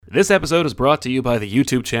This episode is brought to you by the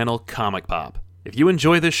YouTube channel Comic Pop. If you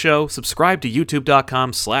enjoy this show, subscribe to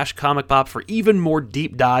youtube.com/comicpop for even more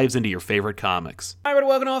deep dives into your favorite comics. Hi, everybody,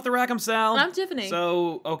 welcome to Off the Rack. I'm Sal. I'm Tiffany.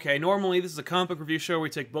 So, normally this is a comic book review show where we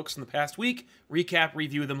take books from the past week, recap,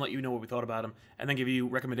 review them, let you know what we thought about them, and then give you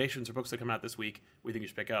recommendations for books that come out this week we think you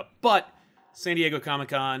should pick up. But San Diego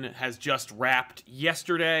Comic-Con has just wrapped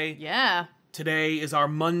yesterday. Yeah. Today is our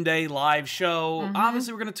Monday live show.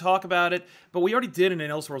 Obviously, we're going to talk about it, but we already did an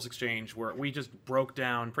Elseworlds Exchange where we just broke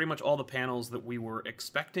down pretty much all the panels that we were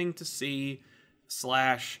expecting to see /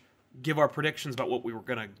 give our predictions about what we were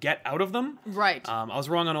going to get out of them. Right. I was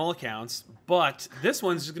wrong on all accounts, but this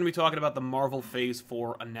one's just going to be talking about the Marvel Phase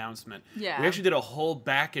 4 announcement. Yeah. We actually did a whole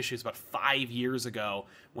back issue about 5 years ago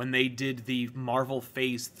when they did the Marvel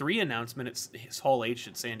Phase 3 announcement at Hall H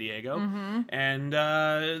at San Diego. And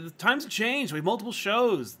the times have changed. We have multiple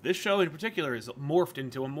shows. This show in particular is morphed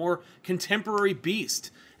into a more contemporary beast.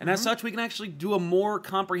 And as such, we can actually do a more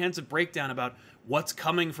comprehensive breakdown about what's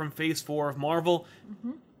coming from Phase 4 of Marvel.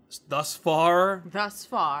 Thus far,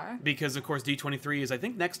 because of course D23 is I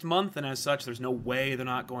think next month, and as such there's no way they're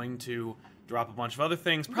not going to drop a bunch of other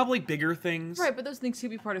things, probably bigger things. Right, but those things could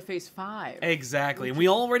be part of Phase 5. Exactly, and we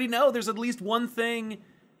already know there's at least one thing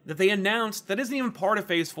that they announced that isn't even part of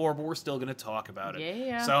Phase 4, but we're still going to talk about it.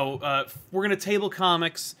 Yeah. So we're going to table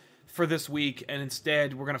comics for this week, and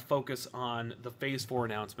instead we're going to focus on the Phase 4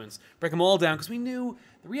 announcements, break them all down, because we knew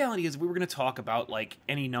the reality is we were going to talk about like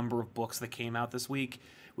any number of books that came out this week.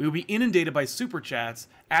 We will be inundated by super chats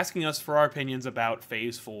asking us for our opinions about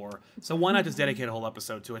Phase 4. So why not just dedicate a whole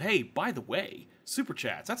episode to it? Hey, by the way, super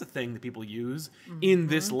chats, that's a thing that people use in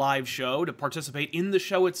this live show to participate in the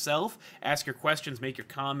show itself. Ask your questions, make your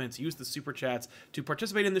comments, use the super chats to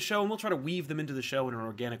participate in the show, and we'll try to weave them into the show in an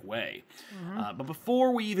organic way. But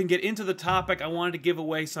before we even get into the topic, I wanted to give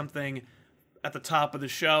away something at the top of the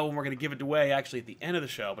show, and we're going to give it away actually at the end of the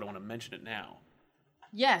show, but I want to mention it now.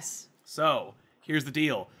 Yes. So, here's the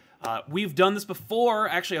deal. We've done this before.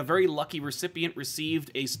 Actually, a very lucky recipient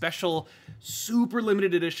received a special, super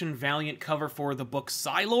limited edition Valiant cover for the book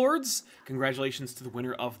Psylords. Congratulations to the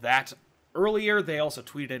winner of that. Earlier, they also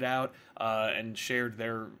tweeted it out and shared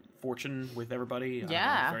their fortune with everybody.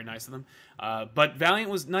 Yeah. Very nice of them. But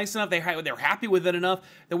Valiant was nice enough, they're happy with it enough,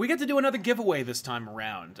 that we get to do another giveaway this time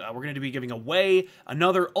around. We're going to be giving away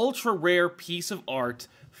another ultra-rare piece of art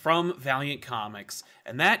from Valiant Comics,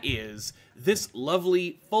 and that is this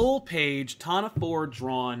lovely full-page Tana Ford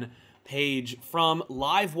drawn page from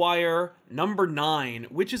Livewire number 9,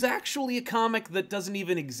 which is actually a comic that doesn't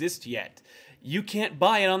even exist yet. You can't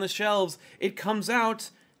buy it on the shelves. It comes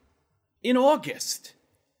out in August.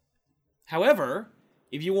 However,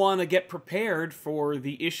 if you want to get prepared for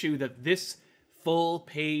the issue that this full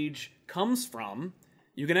page comes from,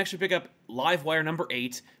 you can actually pick up Livewire number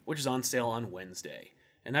 8, which is on sale on Wednesday.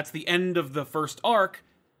 And that's the end of the first arc,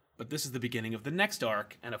 but this is the beginning of the next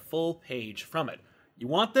arc and a full page from it. You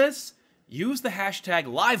want this? Use the hashtag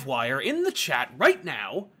Livewire in the chat right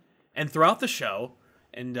now and throughout the show,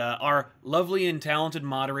 and our lovely and talented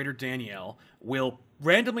moderator Danielle will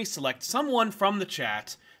randomly select someone from the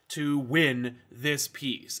chat to win this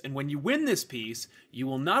piece. And when you win this piece, you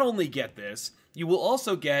will not only get this, you will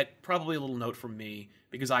also get probably a little note from me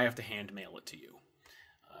because I have to hand mail it to you.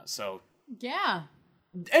 Yeah.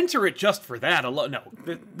 Enter it just for that alone. No,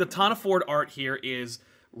 the Tana Ford art here is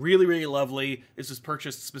really, really lovely. This was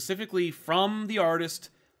purchased specifically from the artist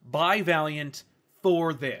by Valiant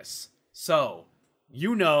for this. So,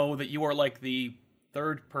 you know that you are like the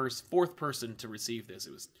fourth person to receive this.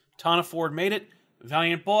 It was Tana Ford made it,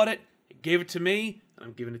 Valiant bought it, gave it to me, and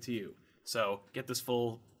I'm giving it to you. So, get this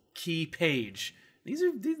full key page. This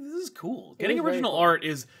is cool. Getting original art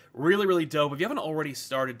is really, really dope. If you haven't already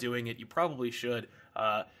started doing it, you probably should.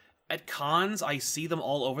 At cons, I see them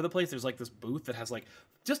all over the place. There's like this booth that has like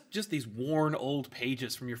just these worn old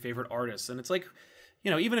pages from your favorite artists, and it's like,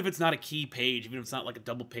 you know, even if it's not a key page, even if it's not like a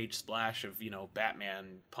double page splash of, you know,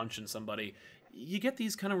 Batman punching somebody, you get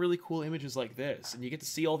these kind of really cool images like this, and you get to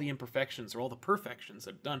see all the imperfections or all the perfections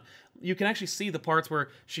that are done. You can actually see the parts where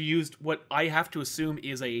she used what I have to assume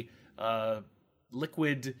is a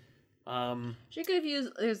liquid. She could have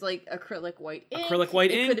used like acrylic white ink. It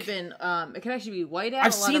could have been. It could actually be whiteout.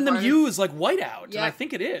 I've seen them use like whiteout, and Yeah. I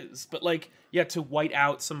think it is. But like, yeah, to white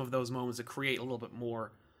out some of those moments to create a little bit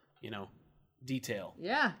more, you know, detail.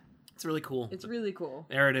 Yeah. It's really cool. It's really cool.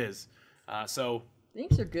 There it is. So The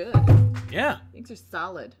inks are good. yeah, Inks are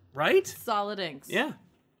solid. right? Solid inks. Yeah,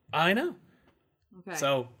 I know. Okay.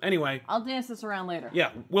 So anyway, I'll dance this around later.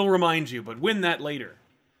 yeah, we'll remind you, but win that later.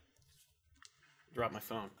 Drop my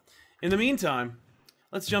phone. In the meantime,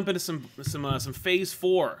 let's jump into some Phase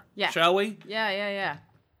 4. Yeah. Shall we? Yeah.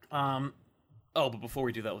 Oh, but before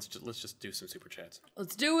we do that, let's just do some super chats.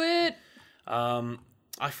 Let's do it.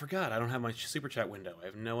 I forgot. I don't have my super chat window. I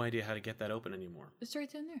have no idea how to get that open anymore. It's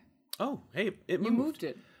right down there. Oh, hey, it moved. You moved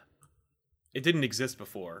it. It didn't exist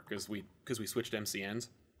before because we switched MCNs.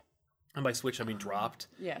 And by switch, I mean dropped.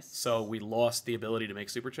 Yes. So we lost the ability to make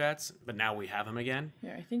super chats, but now we have them again.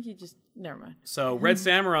 Yeah, I think you just... Never mind. So Red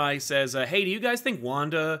Samurai says, hey, do you guys think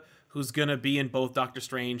Wanda, who's going to be in both Doctor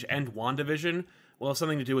Strange and WandaVision, will have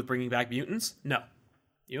something to do with bringing back mutants? No.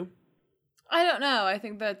 You? I don't know. I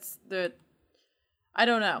think that's the... I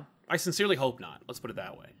don't know. I sincerely hope not. Let's put it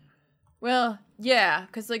that way. Well, yeah,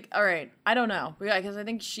 because, like, all right, I don't know. Yeah, because I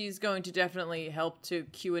think she's going to definitely help to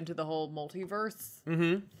cue into the whole multiverse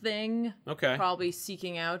thing. Okay. Probably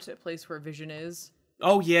seeking out a place where Vision is.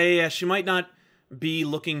 Oh, yeah. She might not be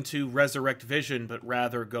looking to resurrect Vision, but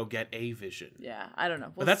rather go get a Vision. Yeah, I don't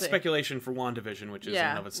know. But that's speculation for WandaVision, which is in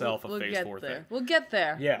and of itself a Phase 4 thing. We'll get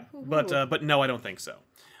there. Yeah, but no, I don't think so.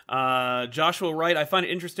 Joshua Wright, I find it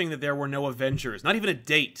interesting that there were no Avengers. Not even a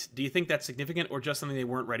date. Do you think that's significant or just something they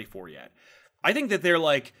weren't ready for yet? I think that they're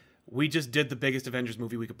like, we just did the biggest Avengers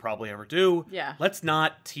movie we could probably ever do. Yeah. Let's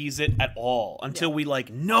not tease it at all until we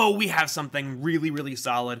know we have something really, really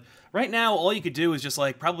solid. Right now, all you could do is just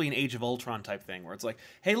like probably an Age of Ultron type thing where it's like,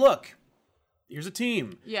 hey, look, here's a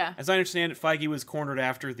team. Yeah. As I understand it, Feige was cornered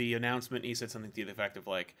after the announcement. He said something to the effect of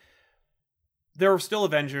like, there are still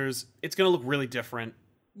Avengers. It's going to look really different.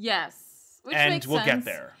 Yes. Which and makes we'll sense. get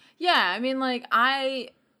there. Yeah, I mean, like, I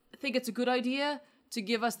think it's a good idea to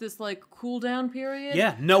give us this, like, cool down period.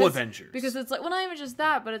 Yeah, no Avengers. Because it's like, well, not even just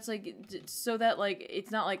that, but it's like, so that, like,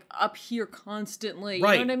 it's not, like, up here constantly.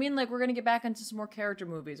 Right. You know what I mean? Like, we're going to get back into some more character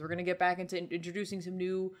movies. We're going to get back into introducing some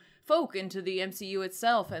new folk into the MCU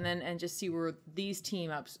itself, and just see where these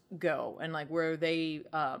team-ups go, and, like, where they,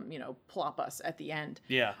 plop us at the end.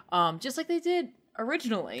 Yeah. Just like they did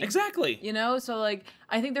originally. Exactly. You know, so like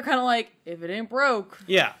I think they're kind of like, if it ain't broke.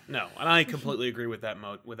 Yeah, no, and I completely agree with that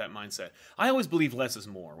mindset. I always believe less is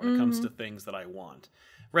more when it comes to things that I want.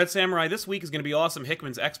 Red Samurai, this week is going to be awesome.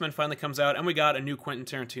 Hickman's X-Men finally comes out, and we got a new Quentin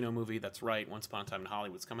Tarantino movie. That's right, Once Upon a Time in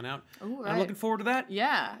Hollywood's coming out. Ooh, I'm looking forward to that.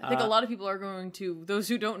 Yeah, I think a lot of people are going to, those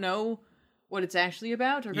who don't know what it's actually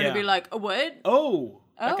about are going to be like, oh, what? Oh,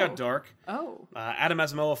 that Oh. got dark. Oh. Adam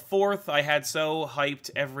Asamoah, 4th. I had so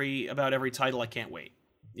hyped about every title. I can't wait.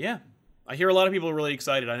 Yeah. I hear a lot of people are really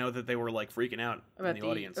excited. I know that they were like freaking out About in the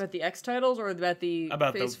audience. About the X titles or about the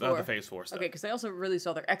Phase 4? About the Phase 4 stuff. Okay, because they also released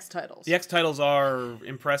all their X titles. The X titles are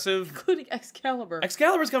impressive. Including Excalibur.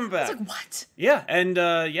 Excalibur's coming back. It's like, what? Yeah, and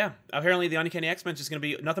apparently the Uncanny X-Men is just going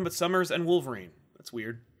to be nothing but Summers and Wolverine. That's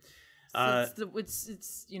weird.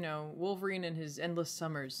 It's Wolverine and his endless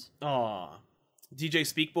summers. Aw. DJ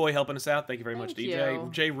Speakboy helping us out. Thank you very much, Thank DJ. you.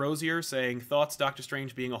 Jay Rosier saying, thoughts Doctor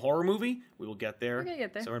Strange being a horror movie? We will get there. We're gonna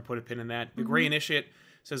get there. So we're going to put a pin in that. The Gray Initiate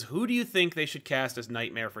says, who do you think they should cast as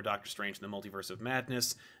Nightmare for Doctor Strange in the Multiverse of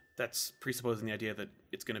Madness? That's presupposing the idea that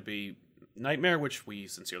it's going to be Nightmare, which we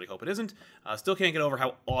sincerely hope it isn't. Still can't get over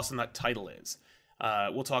how awesome that title is.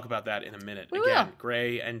 We'll talk about that in a minute. We Again, will.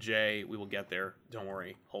 Gray and Jay, we will get there. Don't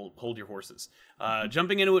worry. Hold your horses.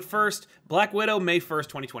 Jumping into it first, Black Widow, May 1st,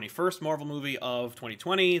 2020. First Marvel movie of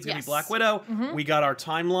 2020. It's going to Yes. be Black Widow. We got our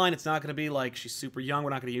timeline. It's not going to be like she's super young.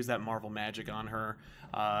 We're not going to use that Marvel magic on her.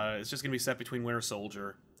 It's just going to be set between Winter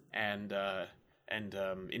Soldier and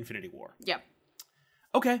Infinity War. Yep.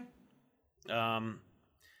 Okay.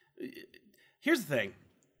 Here's the thing.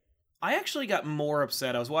 I actually got more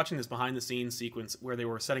upset. I was watching this behind the scenes sequence where they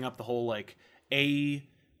were setting up the whole like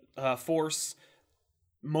Force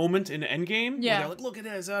moment in Endgame. Yeah. Where they're like, look at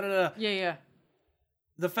this. Da, da, da. Yeah.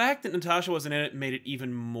 The fact that Natasha wasn't in it made it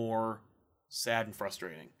even more sad and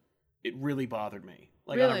frustrating. It really bothered me.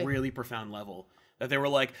 Like on Really? a really profound level. That they were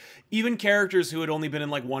like, even characters who had only been in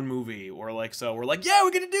like one movie or like so were like, yeah, we're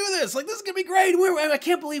gonna do this. Like this is gonna be great. I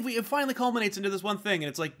can't believe it finally culminates into this one thing. And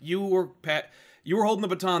it's like you were holding the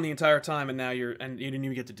baton the entire time, and now you didn't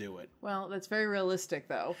even get to do it. Well, that's very realistic,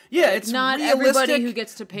 though. Yeah, it's not realistic, everybody who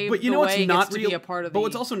gets to pave but you the know what's way not gets to be a part of But the...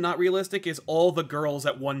 what's also not realistic is all the girls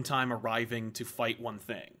at one time arriving to fight one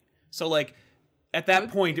thing. So like at that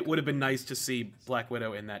point, it would have been nice to see Black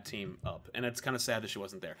Widow in that team up, and it's kind of sad that she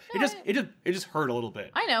wasn't there. It just hurt a little bit.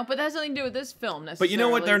 I know, but that has nothing to do with this film necessarily. But you know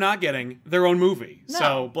what? They're not getting their own movie. No.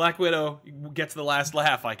 So Black Widow gets the last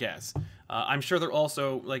laugh, I guess. I'm sure they're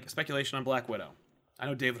also like speculation on Black Widow. I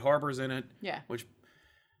know David Harbour's in it. Yeah. Which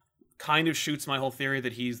kind of shoots my whole theory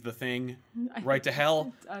that he's the Thing right to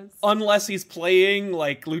hell. does. Unless he's playing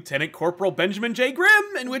like Lieutenant Corporal Benjamin J.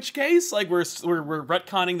 Grimm, in which case, like we're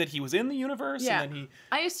retconning that he was in the universe. Yeah. And then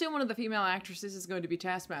I assume one of the female actresses is going to be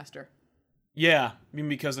Taskmaster. I mean,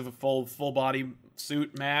 because of a full body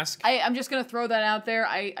suit mask. I'm just going to throw that out there.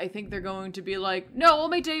 I think they're going to be like, no, we'll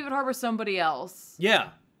make David Harbour somebody else. Yeah,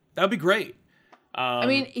 that would be great. I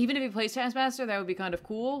mean, even if he plays Taskmaster, that would be kind of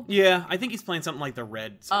cool. Yeah, I think he's playing something like the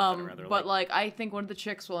Red something or other. But like, I think one of the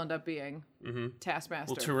chicks will end up being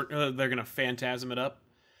Taskmaster. Well, they're gonna phantasm it up.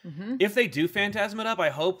 If they do phantasm it up, I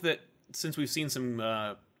hope that since we've seen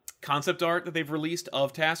some concept art that they've released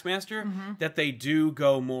of Taskmaster, that they do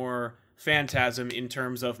go more phantasm in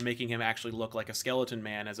terms of making him actually look like a skeleton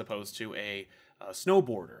man as opposed to a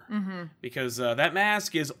snowboarder, because that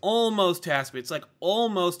mask is almost Taskmaster. It's like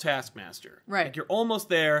almost Taskmaster. Right. Like you're almost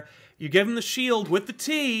there. You give him the shield with the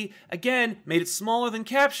T. Again, made it smaller than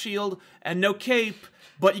Cap's shield and no cape.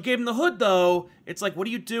 But you gave him the hood, though. It's like, what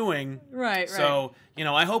are you doing? Right. So,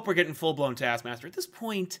 I hope we're getting full-blown Taskmaster. At this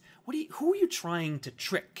point, who are you trying to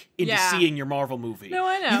trick into seeing your Marvel movie? No,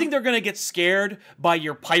 I know. You think they're going to get scared by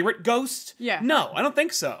your pirate ghost? Yeah. No, I don't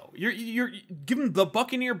think so. You're give him the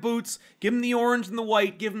Buccaneer boots, give him the orange and the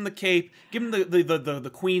white, give him the cape, give him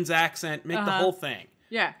the Queen's accent, make the whole thing.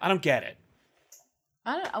 Yeah. I don't get it.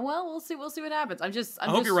 Well, we'll see. We'll see what happens. I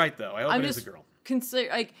hope you're right, though. I hope it is a girl.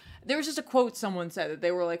 There was just a quote someone said that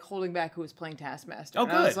they were like holding back who was playing Taskmaster. Oh,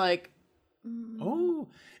 and good. I was like, oh,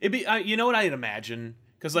 it'd be. You know what I'd imagine?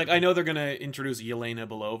 Because like I know they're gonna introduce Yelena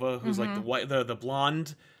Belova, who's like the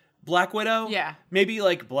blonde Black Widow. Yeah. Maybe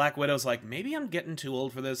like Black Widow's like, maybe I'm getting too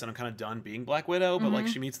old for this and I'm kind of done being Black Widow. But like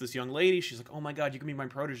she meets this young lady, she's like, oh my god, you can be my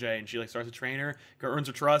protege, and she like starts to train her, earns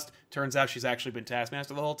her trust. Turns out she's actually been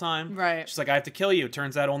Taskmaster the whole time. Right. She's like, I have to kill you.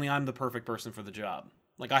 Turns out only I'm the perfect person for the job.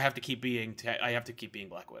 Like I have to keep being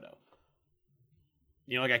Black Widow.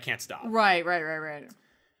 Like I can't stop. Right.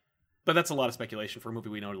 But that's a lot of speculation for a movie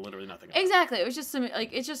we know literally nothing about. Exactly. It was just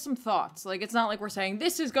some thoughts. Like it's not like we're saying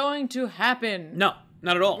this is going to happen. No,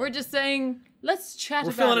 not at all. We're just saying let's chat.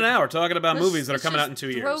 We're about filling it. an hour talking about movies that are Let's coming just out in 2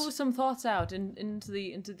 years. Throw some thoughts out into the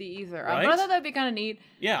ether. Right? But I thought that'd be kind of neat.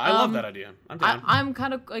 Yeah, I love that idea. I'm down. I'm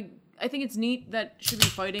kind of like, I think it's neat that she'll be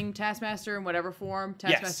fighting Taskmaster in whatever form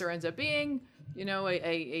Taskmaster ends up being.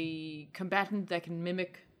 A combatant that can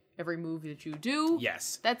mimic every move that you do.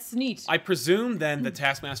 Yes. That's neat. I presume then the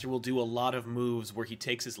Taskmaster will do a lot of moves where he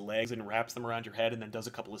takes his legs and wraps them around your head and then does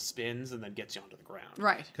a couple of spins and then gets you onto the ground.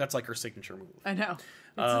 Right. That's like her signature move. I know.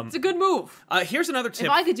 It's a good move. Here's another tip.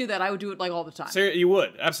 If I could do that, I would do it like all the time. You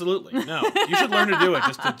would. Absolutely. No. You should learn to do it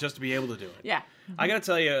just to be able to do it. Yeah. I gotta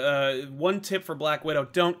tell you, one tip for Black Widow,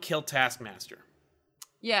 don't kill Taskmaster.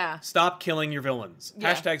 Yeah. Stop killing your villains.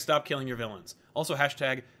 Yeah. Hashtag stop killing your villains. Also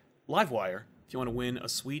hashtag Livewire if you want to win a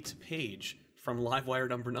sweet page from Livewire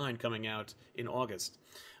number 9 coming out in August.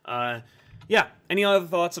 Any other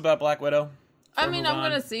thoughts about Black Widow? I mean, I'm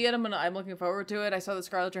gonna see it. I'm looking forward to it. I saw that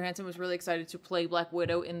Scarlett Johansson was really excited to play Black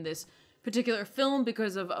Widow in this particular film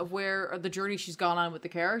because of where the journey she's gone on with the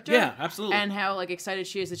character. Yeah, absolutely. And how like excited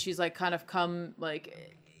she is that she's like kind of come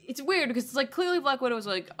like. It's weird because it's like clearly Black Widow was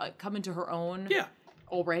like come into her own. Yeah.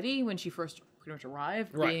 Already when she first pretty much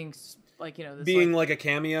arrived, right. being like this being like a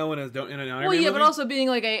cameo in an Iron Man movie. But also being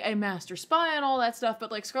like a master spy and all that stuff.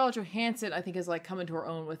 But like Scarlett Johansson, I think has like come into her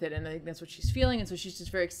own with it, and I think that's what she's feeling, and so she's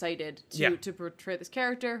just very excited to portray this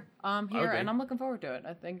character here, and I'm looking forward to it.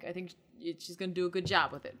 I think she's gonna do a good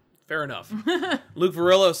job with it. Fair enough. Luke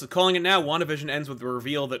Varillos is calling it now. WandaVision ends with the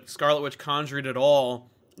reveal that Scarlet Witch conjured it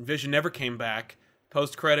all. Vision never came back.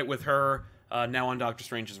 Post credit with her now on Doctor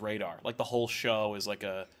Strange's radar. Like the whole show is like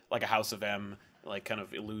a House of M. Like kind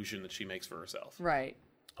of illusion that she makes for herself. Right.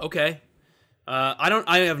 Okay.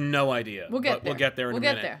 I have no idea. We'll get there. We'll get there in a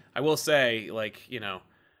minute. There. I will say,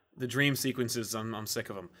 the dream sequences, I'm sick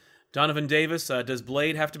of them. Donovan Davis, does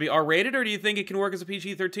Blade have to be R-rated, or do you think it can work as a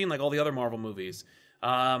PG-13 like all the other Marvel movies?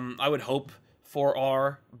 I would hope for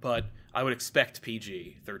R, but I would expect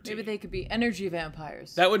PG-13. Maybe they could be energy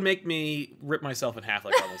vampires. That would make me rip myself in half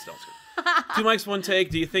like Marvel Stelzner. 2 mics, 1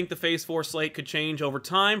 take. Do you think the Phase 4 slate could change over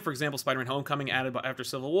time? For example, Spider-Man Homecoming added after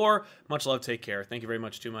Civil War. Much love, take care. Thank you very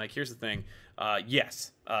much, 2 Mike. Here's the thing.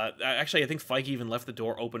 Yes. Actually, I think Feige even left the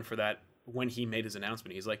door open for that when he made his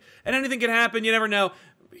announcement. He's like, and anything can happen, you never know.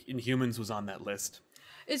 Inhumans was on that list.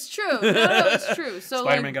 It's true. No, it's true. So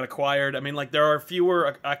Spider-Man got acquired. I mean, there are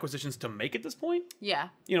fewer acquisitions to make at this point. Yeah.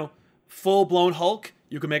 Full-blown Hulk.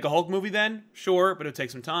 You can make a Hulk movie then, sure, but it would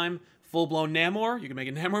take some time. Full-blown Namor. You can make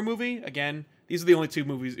a Namor movie. Again, these are the only 2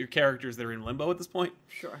 movies or characters that are in limbo at this point.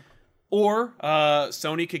 Sure. Or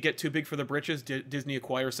Sony could get too big for the britches. Disney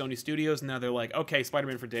acquires Sony Studios, and now they're like, okay,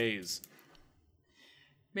 Spider-Man for days.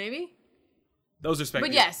 Maybe. Those are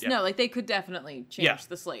speculative. But yes, no, like they could definitely change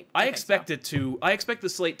the slate. I expect the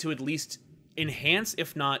slate to at least enhance,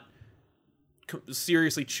 if not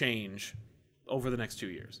seriously change, over the next 2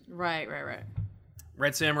 years. Right.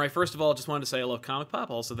 Red Samurai, first of all, just wanted to say I love Comic Pop.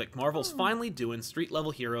 Also, that Marvel's finally doing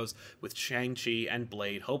street-level heroes with Shang-Chi and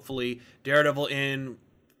Blade. Hopefully, Daredevil in,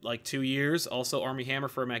 2 years. Also, Armie Hammer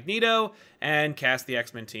for Magneto. And cast the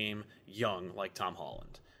X-Men team young, like Tom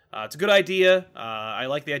Holland. It's a good idea. I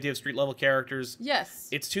like the idea of street-level characters. Yes.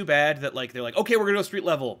 It's too bad that, they're like, okay, we're going to go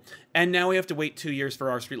street-level. And now we have to wait 2 years for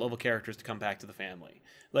our street-level characters to come back to the family.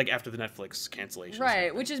 After the Netflix cancellation.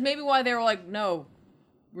 Right, which is maybe why they were like, no,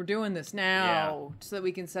 we're doing this now so that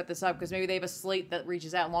we can set this up, because maybe they have a slate that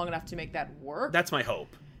reaches out long enough to make that work. That's my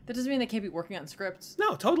hope. That doesn't mean they can't be working on scripts.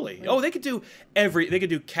 No, totally. They could do they could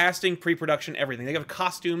do casting, pre-production, everything. They have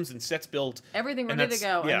costumes and sets built. Everything ready to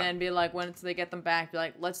go. And then be like, once they get them back, be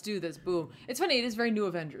like, let's do this. Boom. It's funny, it is very New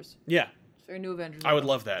Avengers. Yeah. It's very New Avengers. I would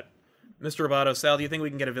love that. Mr. Roboto, Sal, do you think we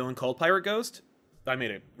can get a villain called Pirate Ghost? I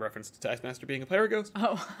made a reference to Taskmaster being a pirate ghost.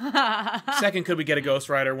 Oh. Second, could we get a Ghost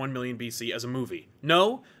Rider 1 million BC as a movie?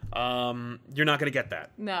 No. You're not going to get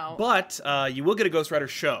that. No. But you will get a Ghost Rider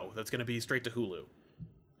show that's going to be straight to Hulu.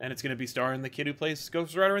 And it's going to be starring the kid who plays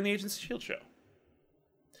Ghost Rider in the Agents of S.H.I.E.L.D. show.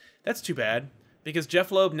 That's too bad, because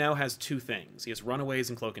Jeff Loeb now has two things. He has Runaways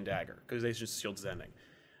and Cloak and Dagger, because Agents of S.H.I.E.L.D. is ending.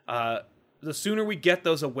 The sooner we get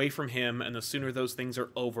those away from him, and the sooner those things are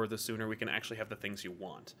over, the sooner we can actually have the things you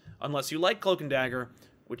want. Unless you like Cloak and Dagger,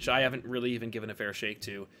 which I haven't really even given a fair shake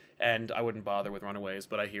to, and I wouldn't bother with Runaways,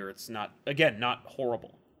 but I hear it's not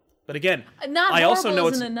horrible. But again, I also know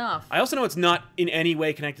isn't enough. I also know it's not in any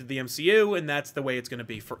way connected to the MCU, and that's the way it's going to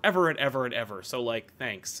be forever and ever and ever. So,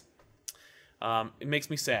 thanks. It makes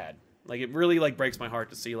me sad. It really, breaks my heart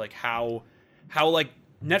to see, how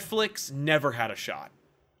Netflix never had a shot.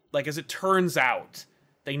 As it turns out,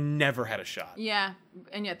 they never had a shot. Yeah,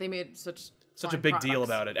 and yet they made such a big deal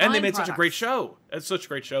about it. And they made such a great show. It's such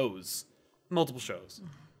great shows. Multiple shows.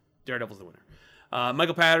 Daredevil's the winner.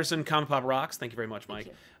 Michael Patterson, Comic Pop Rocks. Thank you very much,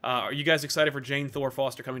 Mike. Are you guys excited for Jane Thor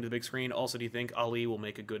Foster coming to the big screen? Also, do you think Ali will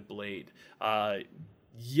make a good Blade?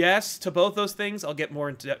 Yes to both those things. I'll get more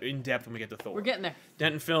in depth when we get to Thor. We're getting there.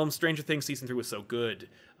 Denton Films, Stranger Things Season 3 was so good.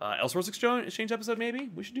 Elseworlds Exchange episode, maybe?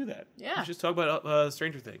 We should do that. Yeah. We should just talk about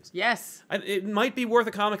Stranger Things. Yes. It might be worth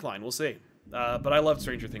a comic line. We'll see. But I loved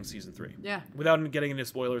Stranger Things Season 3. Yeah. Without getting into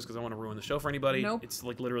spoilers, because I don't want to ruin the show for anybody. Nope. It's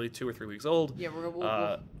literally 2 or 3 weeks old.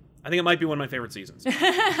 Yeah, I think it might be one of my favorite seasons.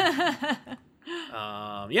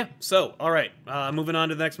 So, all right. Moving on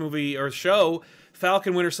to the next movie or show,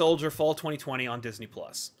 Falcon Winter Soldier Fall 2020 on Disney+.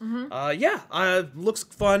 Looks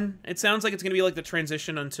fun. It sounds like it's going to be the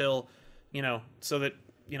transition until, so that,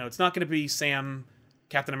 it's not going to be Sam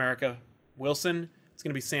Captain America Wilson. It's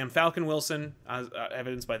going to be Sam Falcon Wilson, as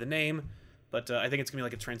evidenced by the name. But I think it's going to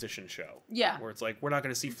be a transition show. Yeah. Where it's we're not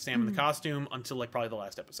going to see Sam in the costume until probably the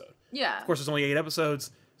last episode. Yeah. Of course, there's only 8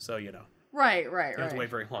 episodes, so Right. You don't have to wait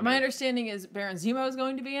very long. My understanding is Baron Zemo is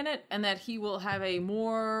going to be in it, and that he will have a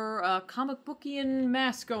more comic bookian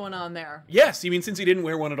mask going on there. Yes, you mean since he didn't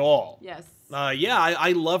wear one at all? Yes.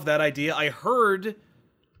 I love that idea. I heard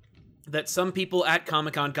that some people at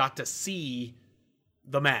Comic-Con got to see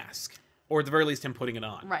the mask, or at the very least him putting it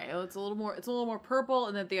on. Right. It's a little more purple,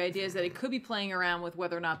 and that the idea is that it could be playing around with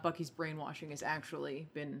whether or not Bucky's brainwashing has actually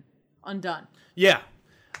been undone. Yeah.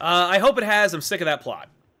 I hope it has. I'm sick of that plot.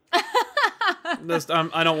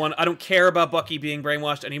 I don't care about Bucky being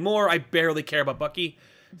brainwashed anymore. I barely care about Bucky.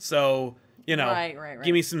 So, Right.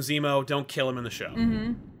 Give me some Zemo. Don't kill him in the show.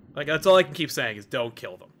 Mm-hmm. That's all I can keep saying is don't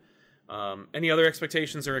kill them. Any other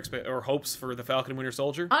expectations or hopes for the Falcon and Winter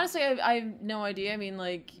Soldier? Honestly, I have no idea. I mean,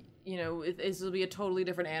 this will be a totally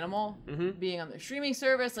different animal being on the streaming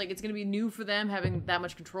service. It's going to be new for them having that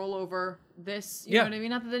much control over this. You know what I mean?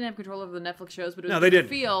 Not that they didn't have control over the Netflix shows, but it was they didn't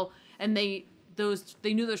feel, and they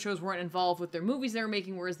knew those shows weren't involved with their movies they were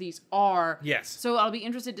making, whereas these are. Yes. So I'll be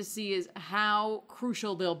interested to see is how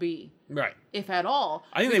crucial they'll be. Right. If at all.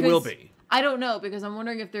 I think they will be. I don't know, because I'm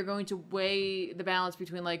wondering if they're going to weigh the balance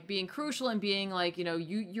between being crucial and being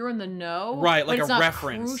you're in the know. Right, but a it's not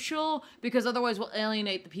reference. Crucial, because otherwise we'll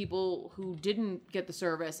alienate the people who didn't get the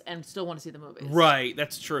service and still want to see the movies. Right,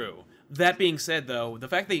 that's true. That being said, though, the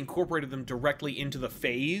fact they incorporated them directly into the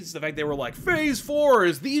phase, the fact they were Phase 4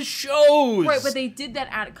 is these shows! Right, but they did that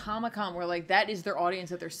at Comic-Con, where, that is their audience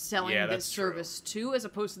that they're selling this service to, as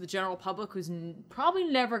opposed to the general public who's probably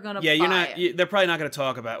never going to buy you're buy not. it. They're probably not going to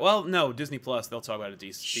talk about. Well, no, Disney Plus. They'll talk about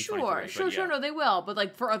it. Sure, D23, sure, no, they will, but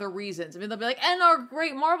like for other reasons. I mean, they'll be like, and our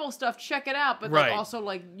great Marvel stuff, check it out. But like Right. also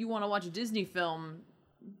like you want to watch a Disney film,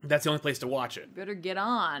 That's the only place to watch it. better get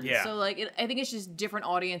on. Yeah. So like, I think it's just different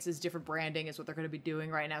audiences, different branding is what they're going to be doing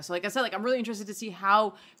right now. So like I said, like I'm really interested to see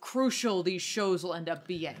how crucial these shows will end up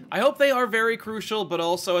being. I hope they are very crucial, but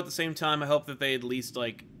also at the same time, I hope that they at least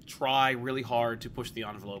like try really hard to push the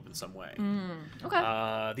envelope in some way. Okay.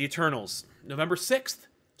 The Eternals, November 6th,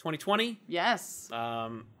 2020. Yes.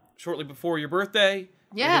 Shortly before your birthday.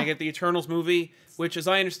 You're Yeah. gonna get the Eternals movie, which, as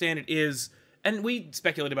I understand it, is, and we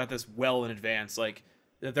speculated about this well in advance, like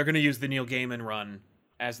that they're gonna use the Neil Gaiman run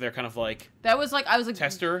as their kind of like That was like I was like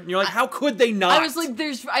tester, and you're like, how could they not? I was like,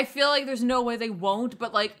 I feel like there's no way they won't,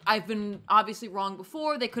 but like, I've been obviously wrong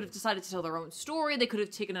before. They could have decided to tell their own story. They could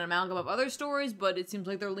have taken an amalgam of other stories, but it seems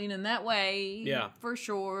like they're leaning that way. Yeah. For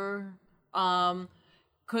sure.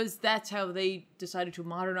 Because that's how they decided to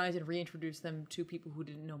modernize and reintroduce them to people who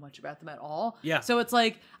didn't know much about them at all. Yeah. So it's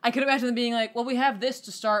like, I could imagine them being like, well, we have this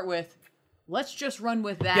to start with. Let's just run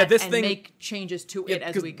with that this and thing- make changes to it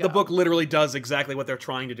as 'cause we go. the book literally does exactly what they're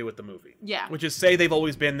trying to do with the movie. Yeah. Which is say they've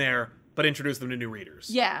always been there, but introduce them to new readers.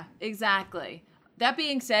 Yeah, exactly. That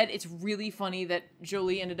being said, it's really funny that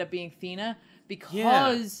Jolie ended up being Thena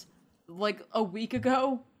because, like, a week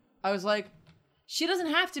ago, I was like, she doesn't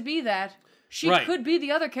have to be that. She Right. could be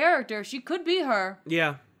the other character. She could be her.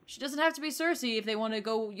 Yeah. She doesn't have to be Cersei if they want to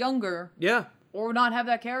go younger Yeah. or not have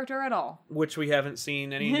that character at all. Which we haven't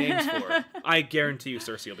seen any names for. I guarantee you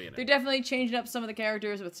Cersei will be in They're it. definitely changing up some of the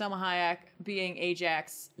characters with Selma Hayek being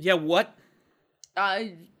Ajax. Yeah, what?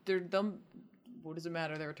 They're them. What does it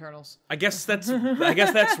matter? They're Eternals. I guess that's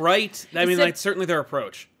right. I mean, said- like, certainly their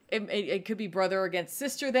approach. It could be brother against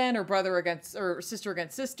sister then, or brother against, or sister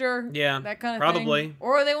against sister. Yeah, that kind of probably. thing.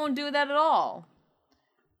 Or they won't do that at all.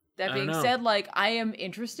 That I being don't know. said, like, I am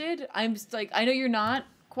interested. I'm just, like, I know you're not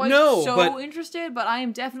quite No, so but- interested, but I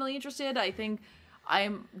am definitely interested. I think I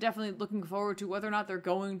am definitely looking forward to whether or not they're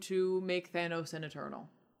going to make Thanos an Eternal.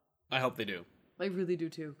 I hope they do. I really do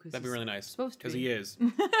too. That'd be really nice. supposed to Because be. he is.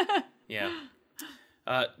 Yeah.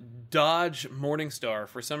 Dodge Morningstar.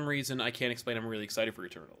 For some reason, I can't explain. I'm really excited for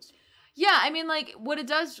Eternals. Yeah, I mean, like, what it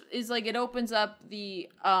does is, like, it opens up the,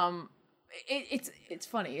 it's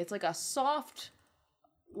funny. It's like a soft,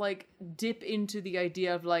 like, dip into the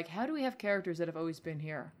idea of, like, how do we have characters that have always been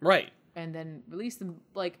here? Right. And then release them,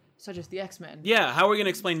 like, such as the X-Men. Yeah, how are we going to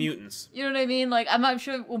explain mutants? You know what I mean? Like, I'm not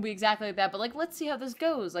sure it will be exactly like that, but, like, let's see how this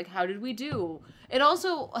goes. Like, how did we do? It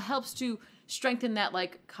also helps to strengthen that,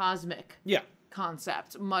 like, cosmic Yeah.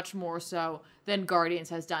 concept much more so than Guardians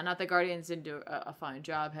has done. Not that Guardians didn't do a fine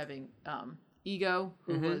job having Ego,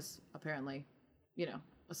 who was apparently, you know,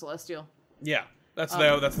 a Celestial. Yeah. That's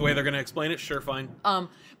the way they're going to explain it. Sure, fine. But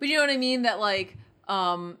you know what I mean? That, like,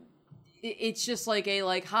 it's just like a,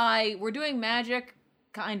 like, hi, we're doing magic,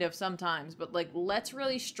 kind of sometimes, but, like, let's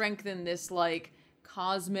really strengthen this, like,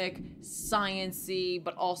 cosmic, science-y,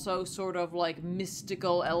 but also sort of, like,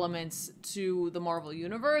 mystical elements to the Marvel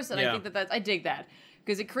Universe. And Yeah. I think I dig that.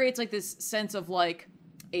 Because it creates, like, this sense of, like,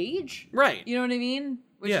 age. Right. You know what I mean?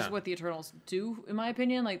 Which Yeah. is what the Eternals do, in my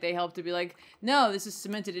opinion. Like, they help to be like, no, this is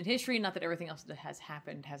cemented in history. Not that everything else that has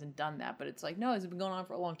happened hasn't done that, but it's like, no, it's been going on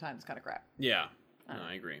for a long time. It's kind of crap. Yeah. No,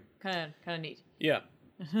 I agree. Kind of neat. Yeah.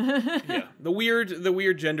 Yeah. The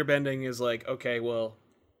weird gender bending is like, okay, well,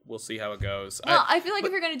 we'll see how it goes. Well, I feel like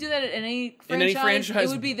if you're going to do that in any franchise, it franchise-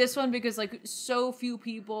 would be this one because, like, so few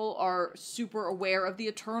people are super aware of the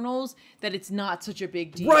Eternals that it's not such a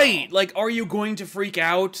big deal. Right. Like, are you going to freak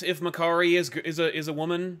out if Makari is a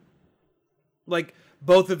woman? Like,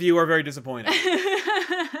 both of you are very disappointing.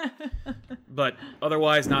 But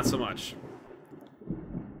otherwise, not so much.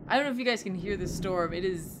 I don't know if you guys can hear this storm. It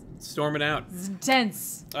is Storming out.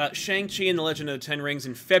 intense. Shang-Chi and the Legend of the Ten Rings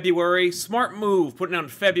in February. Smart move, putting out in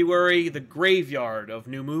February, the graveyard of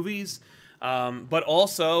new movies. But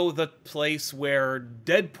also the place where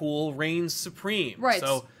Deadpool reigns supreme. Right.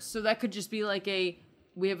 So, So that could just be like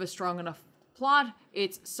we have a strong enough plot.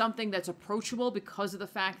 It's something that's approachable because of the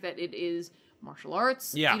fact that it is martial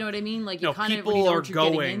arts. Yeah. You know what I mean? Like, you no, kind of people already know are what you're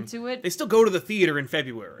getting going. into it. They still go to the theater in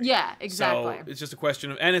February. Yeah, exactly. So it's just a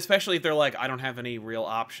question of, and especially if they're like, I don't have any real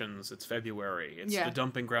options. It's February. It's Yeah. the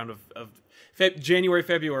dumping ground of January,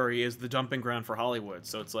 February is the dumping ground for Hollywood.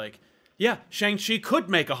 So it's like, yeah, Shang-Chi could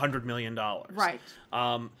make $100 million. Right.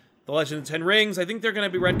 The Legend of the Ten Rings, I think they're going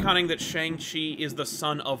to be retconning that Shang-Chi is the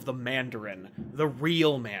son of the Mandarin, the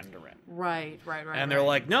real Mandarin. Right. And they're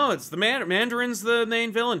like, no, it's the Mandarin's the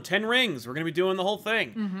main villain. 10 Rings. We're going to be doing the whole thing.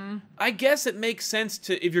 Mm-hmm. I guess it makes sense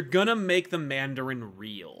to, if you're going to make the Mandarin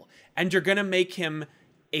real, and you're going to make him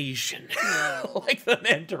Asian, like the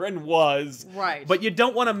Mandarin was. Right. But you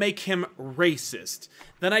don't want to make him racist.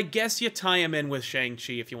 Then I guess you tie him in with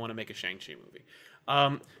Shang-Chi if you want to make a Shang-Chi movie.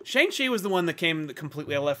 Shang-Chi was the one that came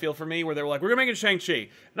completely out of left field for me, where they were like, we're gonna make a Shang-Chi.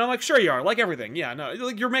 And I'm like, sure you are, like everything. Yeah, no,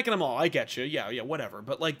 like, you're making them all. I get you. Yeah, whatever.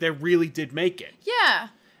 But, like, they really did make it. Yeah.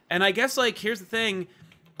 And I guess, like, here's the thing.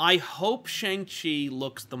 I hope Shang-Chi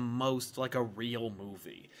looks the most like a real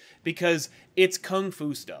movie. Because it's kung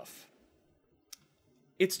fu stuff.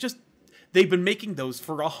 It's just... They've been making those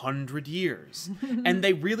for 100 years. And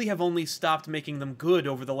they really have only stopped making them good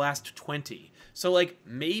over the last 20. So, like,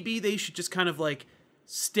 maybe they should just kind of, like,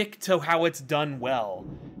 stick to how it's done well.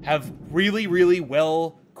 Have really, really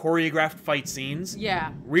well choreographed fight scenes.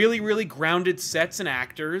 Yeah. Really, really grounded sets and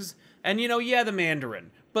actors. And, you know, yeah, the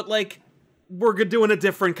Mandarin. But, like, we're doing a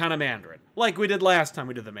different kind of Mandarin. Like we did last time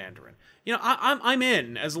we did the Mandarin. You know, I'm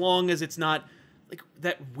in, as long as it's not, like,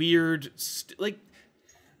 that weird, like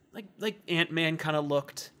Ant-Man kind of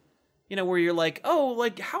looked. You know, where you're like, oh,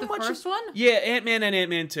 like, how much... The first one? Yeah, Ant-Man and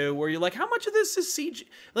Ant-Man 2, where you're like, how much of this is CG?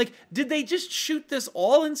 Like, did they just shoot this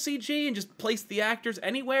all in CG and just place the actors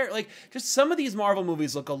anywhere? Like, just some of these Marvel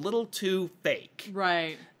movies look a little too fake.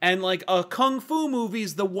 Right. And, like, a kung fu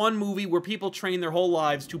movie's the one movie where people train their whole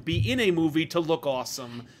lives to be in a movie to look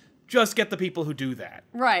awesome. Just get the people who do that.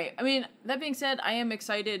 Right. I mean, that being said, I am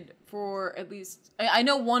excited for at least... I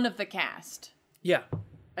know one of the cast. Yeah.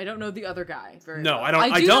 I don't know the other guy very No, well.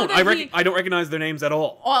 I don't recognize their names at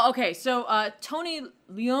all. Oh, okay. So, Tony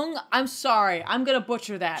Leung, I'm sorry. I'm going to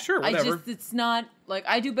butcher that. Sure, whatever. It's not, like,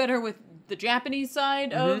 I do better with the Japanese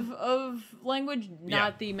side of language,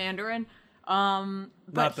 not the Mandarin. But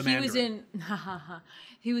not the Mandarin.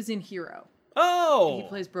 He was in Hero. Oh! He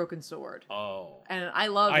plays Broken Sword. Oh. And I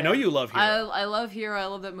love I know you love Hero. I love Hero. I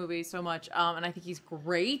love that movie so much. And I think he's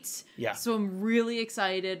great. Yeah. So I'm really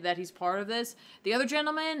excited that he's part of this. The other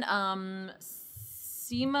gentleman,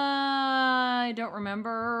 Sima, I don't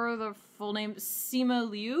remember the full name. Sima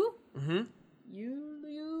Liu? Mm-hmm.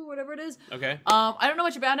 Liu, whatever it is. Okay. I don't know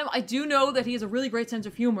much about him. I do know that he has a really great sense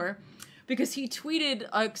of humor because he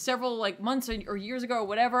tweeted several months or years ago or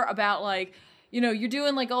whatever about you know, you're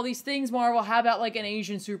doing all these things, Marvel. How about an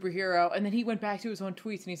Asian superhero? And then he went back to his own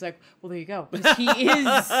tweets and he's like, well, there you go. Because he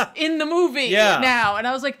is in the movie now. And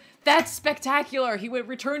I was like, that's spectacular. He would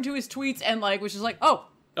return to his tweets and was just like, oh,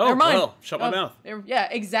 never mind. Well, shut my mouth. Yeah,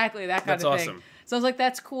 exactly. That kind of thing. Awesome. So I was like,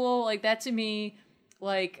 that's cool. That to me,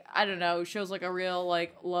 I don't know, shows a real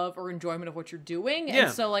love or enjoyment of what you're doing. Yeah.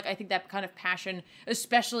 And so I think that kind of passion,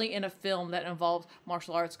 especially in a film that involves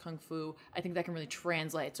martial arts, kung fu, I think that can really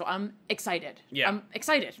translate. So I'm excited. Yeah. I'm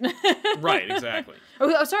excited. Right, exactly.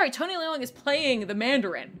 Oh, sorry, Tony Leung is playing the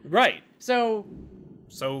Mandarin. Right. So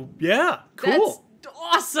yeah, cool. That's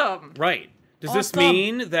awesome. Right. Does this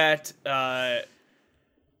mean that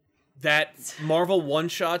that Marvel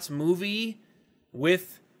One-Shots movie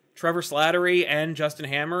with Trevor Slattery and Justin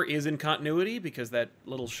Hammer is in continuity, because that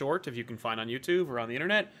little short, if you can find on YouTube or on the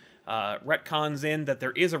internet, retcons in that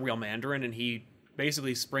there is a real Mandarin, and he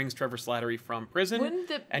basically springs Trevor Slattery from prison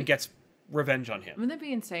and gets revenge on him. Wouldn't that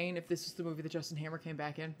be insane if this is the movie that Justin Hammer came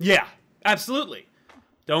back in? Yeah, absolutely.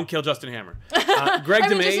 Don't kill Justin Hammer. Greg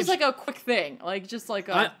DeMage. Just as a quick thing,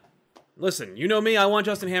 Listen, you know me, I want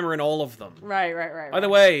Justin Hammer in all of them. Right. By the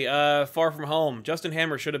way, Far From Home, Justin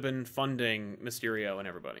Hammer should have been funding Mysterio and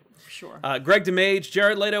everybody. Sure. Greg DeMage,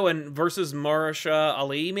 Jared Leto, and versus Mahershala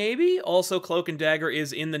Ali, maybe? Also, Cloak and Dagger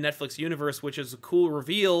is in the Netflix universe, which is a cool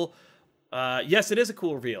reveal. Yes, it is a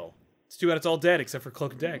cool reveal. It's too bad it's all dead, except for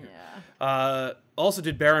Cloak and Dagger. Yeah. Also,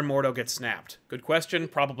 did Baron Mordo get snapped? Good question.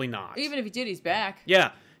 Probably not. Even if he did, he's back.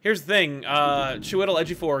 Yeah. Here's the thing. Chiwetel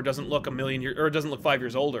Ejiofor doesn't look 5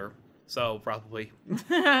 years older. So, probably.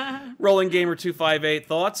 Rolling Gamer 258.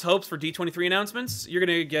 Thoughts, hopes for D23 announcements? You're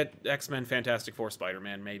going to get X-Men, Fantastic Four,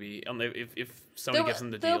 Spider-Man, maybe, if Sony gives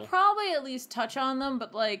them the deal. They'll probably at least touch on them,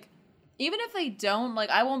 but, even if they don't,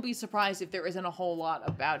 I won't be surprised if there isn't a whole lot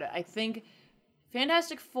about it. I think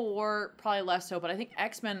Fantastic Four, probably less so, but I think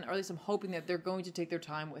X-Men, or at least I'm hoping that they're going to take their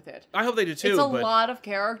time with it. I hope they do too. It's a lot of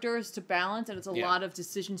characters to balance, and it's a lot of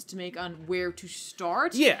decisions to make on where to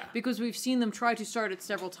start. Yeah. Because we've seen them try to start it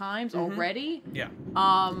several times already. Yeah.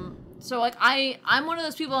 So I'm one of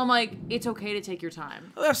those people. I'm like, it's okay to take your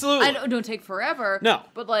time. Oh, absolutely. I don't take forever. No.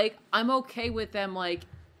 But I'm okay with them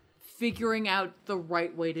figuring out the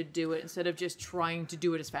right way to do it instead of just trying to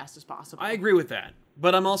do it as fast as possible. I agree with that.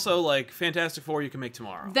 But I'm also Fantastic Four you can make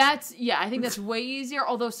tomorrow. I think that's way easier.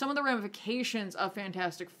 Although some of the ramifications of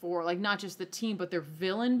Fantastic Four, not just the team, but their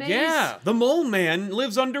villain base. Yeah, the Mole Man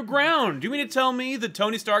lives underground. Do you mean to tell me that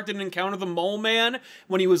Tony Stark didn't encounter the Mole Man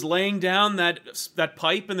when he was laying down that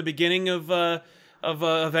pipe in the beginning of of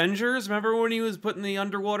Avengers. Remember when he was putting the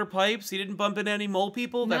underwater pipes? He didn't bump into any mole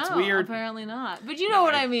people? That's No, weird. apparently not. But you know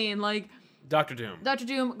what I mean, like Doctor Doom. Doctor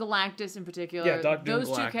Doom, Galactus in particular. Yeah, Dr. Doom, those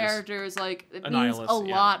two Galactus. characters, like, it Annihilus, means a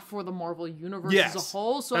yeah. lot for the Marvel universe Yes. as a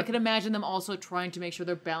whole. So I can imagine them also trying to make sure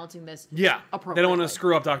they're balancing this. Yeah, they don't want to Appropriately.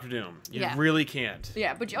 screw up Doctor Doom. You Yeah. really can't.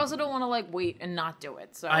 Yeah, but you also don't want to like wait and not do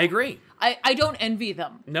it. So I agree. I don't envy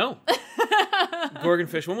them. No. Gorgon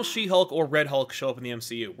Fish. When will She-Hulk or Red Hulk show up in the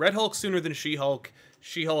MCU? Red Hulk sooner than She-Hulk.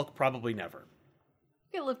 She-Hulk probably never.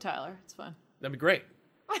 Get Liv Tyler. It's fun. That'd be great.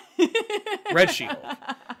 Red She-Hulk.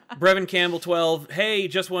 Brevin Campbell 12. Hey,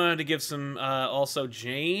 just wanted to give some also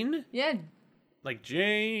Jane. Yeah, Like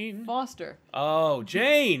Jane. Foster. Oh,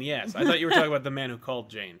 Jane. Yes. I thought you were talking about the man who called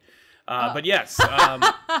Jane. But yes.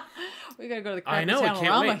 We gotta go to the I Crappy know, I can't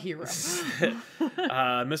Town-orama wait. hero.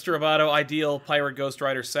 Mr. Roboto, Ideal, Pirate Ghost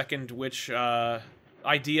Rider, second, which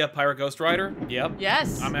Idea, Pirate Ghost Rider? Yep.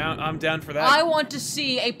 Yes. I'm out. I'm down for that. I want to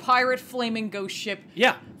see a pirate flaming ghost ship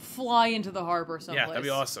Yeah. fly into the harbor someplace. Yeah, that'd be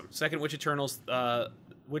awesome. Second, Witch Eternals.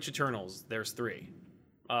 Witch Eternals. There's 3.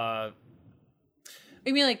 I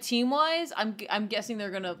mean, like team wise, I'm guessing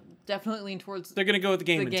they're gonna definitely lean towards They're gonna go with the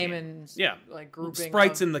the Gaiman team. Gaiman's Yeah. like grouping.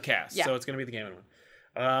 Sprites of- in the cast, Yeah. so it's gonna be the Gaiman one.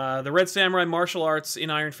 The Red Samurai martial arts in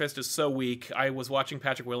Iron Fist is so weak. I was watching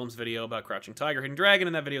Patrick Willems' video about Crouching Tiger, Hidden Dragon,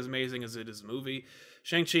 and that video is amazing as it is a movie.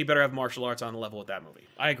 Shang-Chi better have martial arts on the level with that movie.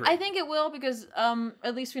 I agree. I think it will because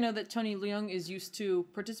at least we know that Tony Leung is used to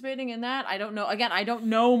participating in that. I don't know. Again, I don't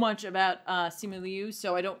know much about Simu Liu,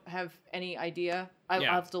 so I don't have any idea. I'll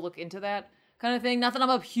Yeah. have to look into that kind of thing. Not that I'm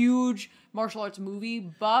a huge martial arts movie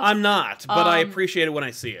buff. I'm not, but I appreciate it when I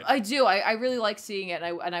see it. I do. I really like seeing it,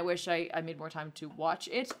 and I wish I made more time to watch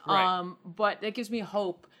it. Right. But it gives me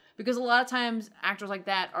hope because a lot of times actors like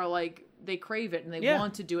that are like they crave it and they Yeah.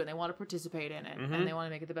 want to do it and they want to participate in it and they want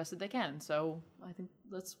to make it the best that they can. So I think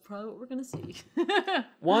that's probably what we're gonna see.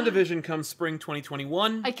 WandaVision comes spring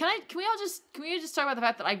 2021. Can we just talk about the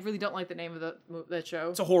fact that I really don't like the name of that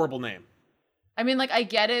show? It's a horrible name. I mean, like, I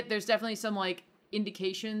get it. There's definitely some, like,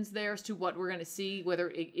 indications there as to what we're going to see, whether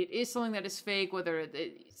it is something that is fake, whether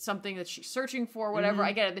it's something that she's searching for, whatever.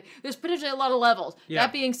 I get it. There's potentially a lot of levels. Yeah.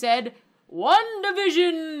 That being said,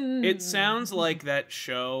 WandaVision! It sounds like that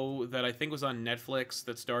show that I think was on Netflix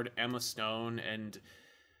that starred Emma Stone and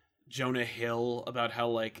Jonah Hill about how,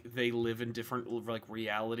 like, they live in different, like,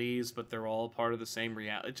 realities, but they're all part of the same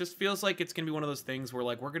reality. It just feels like it's going to be one of those things where,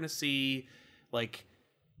 like, we're going to see, like,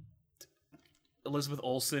 Elizabeth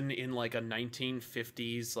Olsen in, like, a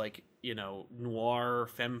 1950s, like, you know, noir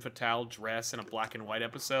femme fatale dress in a black and white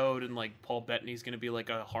episode, and, like, Paul Bettany's going to be, like,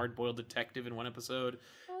 a hard-boiled detective in one episode.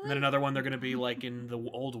 And then another one, they're going to be, like, in the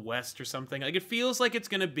Old West or something. Like, it feels like it's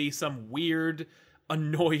going to be some weird,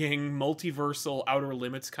 annoying, multiversal Outer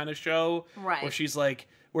Limits kind of show. Right. Where she's, like,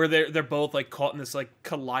 where they're both, like, caught in this, like,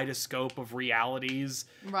 kaleidoscope of realities.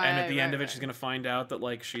 Right, And at the end of it, right. she's going to find out that,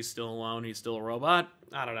 like, she's still alone, he's still a robot.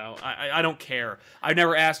 I don't know. I don't care. I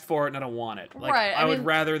never asked for it, and I don't want it. Like, Right, I I would mean-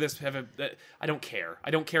 rather this have a... I don't care.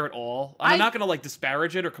 I don't care at all. I'm not going to, like,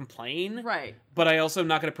 disparage it or complain. Right. But I also am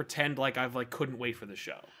not going to pretend like I've, like, couldn't wait for the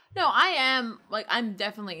show. No, I am, like, I'm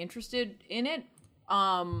definitely interested in it.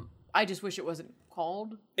 I just wish it wasn't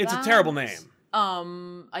called It's that. a terrible name.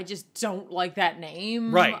 I just don't like that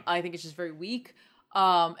name. Right. I think it's just very weak.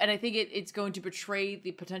 And I think it's going to betray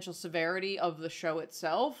the potential severity of the show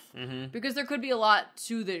itself. Because there could be a lot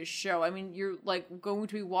to this show. I mean, you're like going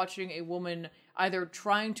to be watching a woman either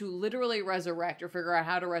trying to literally resurrect or figure out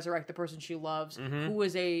how to resurrect the person she loves, who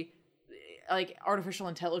is a like artificial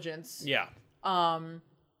intelligence. Yeah.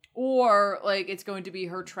 Or like it's going to be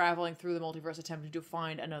her traveling through the multiverse attempting to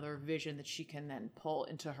find another vision that she can then pull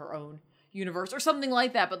into her own universe or something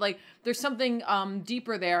like that. But like there's something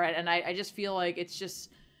deeper there, and I just feel like it's just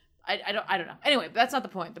I don't know. Anyway, that's not the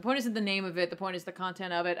point. The point isn't the name of it. The point is the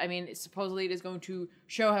content of it. I mean, supposedly it is going to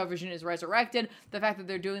show how Vision is resurrected. The fact that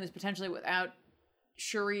they're doing this potentially without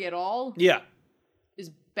Shuri at all Yeah. is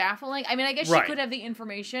baffling. I mean, I guess Right. she could have the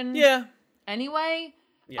information Yeah. anyway.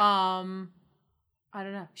 Yeah. I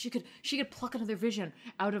don't know. She could pluck another Vision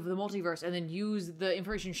out of the multiverse and then use the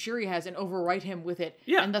information Shuri has and overwrite him with it.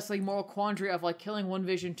 Yeah. And thus the moral quandary of like killing one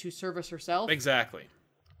Vision to service herself. Exactly.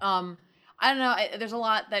 I don't know. There's a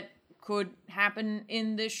lot that could happen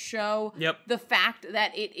in this show. Yep. The fact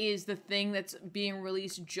that it is the thing that's being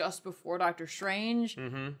released just before Doctor Strange,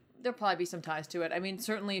 there'll probably be some ties to it. I mean,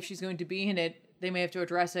 certainly if she's going to be in it, they may have to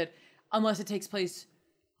address it, unless it takes place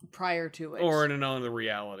prior to it. Or in another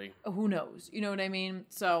reality. Who knows? You know what I mean?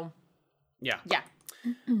 So, Yeah.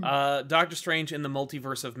 yeah. Doctor Strange in the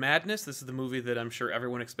Multiverse of Madness. This is the movie that I'm sure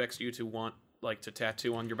everyone expects you to want like to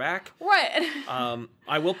tattoo on your back. Right.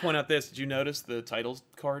 I will point out this. Did you notice the title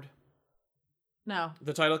card? No.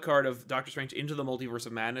 The title card of Doctor Strange Into the Multiverse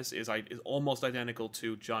of Madness is almost identical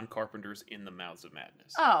to John Carpenter's In the Mouths of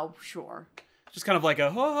Madness. Oh, sure. Just kind of like a,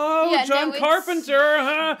 Yeah, John no, Carpenter,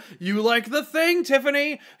 huh? You like The Thing,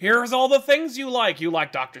 Tiffany. Here's all the things you like. You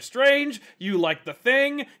like Doctor Strange. You like The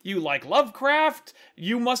Thing. You like Lovecraft.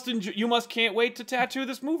 You must can't wait to tattoo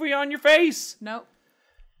this movie on your face. Nope.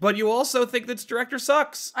 But you also think this director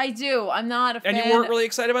sucks. I do. I'm not a fan. And you weren't really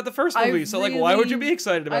excited about the first movie, so like, why would you be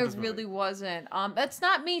excited about this movie? I really wasn't. That's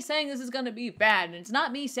not me saying this is going to be bad, and it's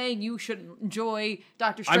not me saying you shouldn't enjoy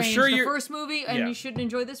Doctor Strange, the first movie, and you shouldn't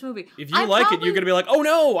enjoy this movie. If you like it, you're going to be like, oh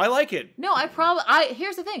no, I like it. No,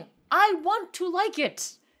 here's the thing. I want to like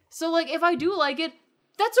it. So like, if I do like it,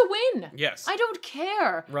 that's a win. Yes. I don't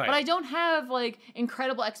care. Right. But I don't have like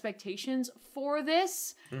incredible expectations for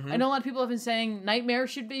this. I know a lot of people have been saying Nightmare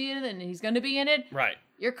should be in it and he's going to be in it. Right.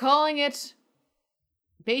 You're calling it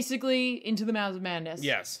basically Into the Mouths of Madness.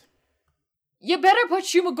 Yes. You better put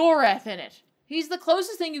Shumagorath in it. He's the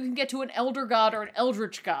closest thing you can get to an Elder God or an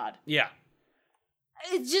Eldritch God. Yeah.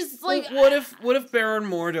 It's just like... Well, what if Baron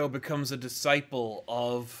Mordo becomes a disciple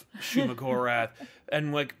of Shumagorath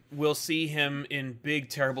and like we'll see him in big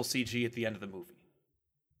terrible CG at the end of the movie?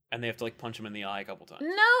 And they have to like punch him in the eye a couple times.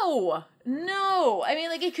 No. I mean,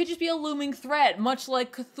 like, it could just be a looming threat, much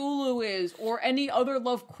like Cthulhu is, or any other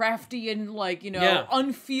Lovecraftian, like,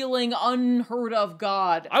 unfeeling, unheard of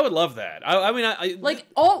god. I would love that. I mean,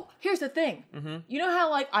 here's the thing. You know how,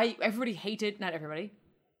 like, everybody hated, not everybody,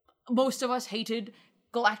 most of us hated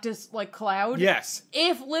Galactus, like, Cloud? Yes.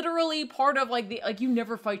 If literally part of, like, you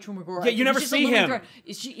never fight Shumagorath. Yeah, you never see him.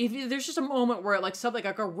 If there's just a moment where, like, something,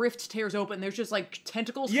 like, a rift tears open, there's just, like,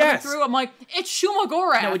 tentacles coming through, I'm like, it's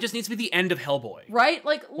Shumagorath! No, it just needs to be the end of Hellboy. Right?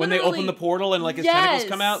 Like, literally. When they open the portal and, like, his tentacles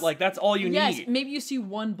come out, like, that's all you need. Maybe you see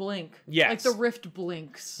one blink. Yes. Like, the rift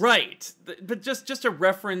blinks. Right. But just a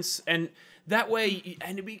reference, and that way,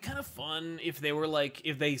 and it'd be kind of fun if they were, like,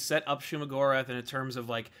 if they set up Shumagorath in terms of,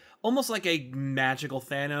 like, almost like a magical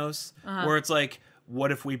Thanos, where it's like,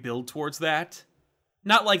 what if we build towards that?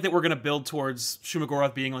 Not like that we're going to build towards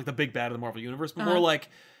Shumagorath being like the big bad of the Marvel Universe, but more like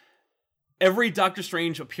every Doctor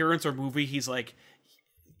Strange appearance or movie, he's like,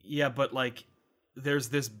 yeah, but like, there's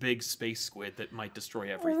this big space squid that might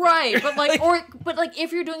destroy everything. Right, but like,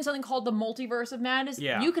 if you're doing something called the Multiverse of Madness,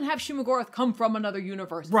 you can have Shumagorath come from another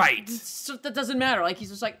universe. Right. So that doesn't matter. Like, he's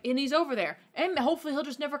just like, and he's over there. And hopefully he'll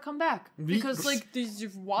just never come back. Because, like,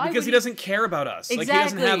 why? Because he doesn't care about us. Exactly. Like, he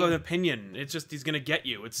doesn't have an opinion. It's just, he's gonna get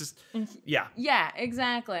you. It's just, yeah. Yeah,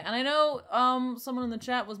 exactly. And I know someone in the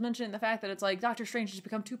chat was mentioning the fact that it's like, Doctor Strange has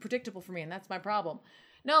become too predictable for me, and that's my problem.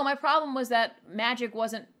 No, my problem was that magic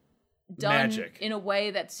wasn't done in a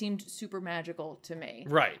way that seemed super magical to me.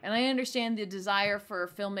 Right. And I understand the desire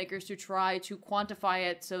for filmmakers to try to quantify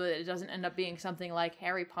it so that it doesn't end up being something like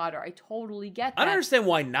Harry Potter. I totally get that. I don't understand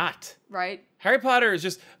why not. Right? Harry Potter is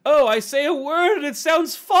just, oh, I say a word and it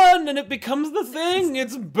sounds fun and it becomes the thing.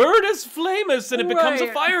 It's Birdus Flamus and it becomes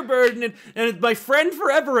a Firebird and it's my friend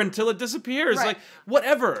forever until it disappears. Right. Like,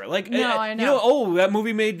 whatever. Like, I know. You know, oh, that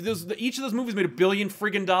movie made, each of those movies made $1 billion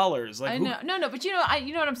friggin' dollars. Like, I know. No, but you know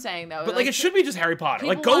what I'm saying, though. But, like, it should be just Harry Potter.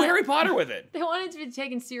 Like, go Harry Potter with it. They want it to be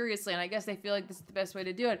taken seriously, and I guess they feel like this is the best way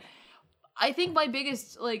to do it. I think my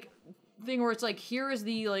biggest, like, thing where it's like, here is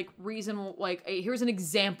the, like, reason, like, here's an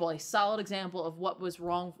example, a solid example of what was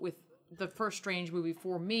wrong with the first Strange movie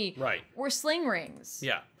for me. Right. Were sling rings.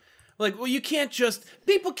 Yeah. Like, well,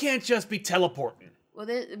 people can't just be teleporting. Well,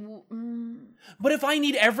 But if I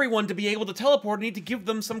need everyone to be able to teleport, I need to give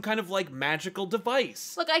them some kind of, like, magical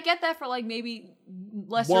device. Look, I get that for, like, maybe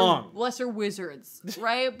lesser wizards,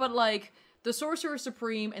 right? But, like, the Sorcerer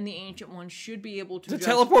Supreme and the Ancient One should be able to just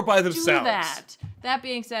teleport by themselves. Do that. That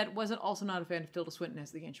being said, wasn't also not a fan of Tilda Swinton as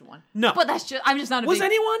the Ancient One. No. But I'm just not a Was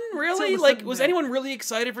anyone really, was fan. anyone really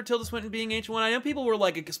excited for Tilda Swinton being Ancient One? I know people were,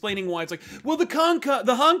 like, explaining why. It's like, well, the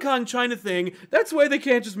Hong Kong China thing, that's why they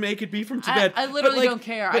can't just make it be from Tibet. I literally don't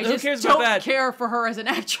care. But I just don't care for her as an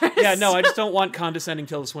actress. Yeah, no, I just don't want condescending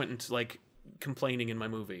Tilda Swinton to, like, complaining in my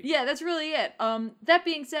movie. Yeah, that's really it. That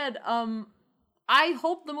being said, I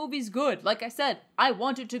hope the movie's good. Like I said, I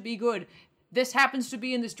want it to be good. This happens to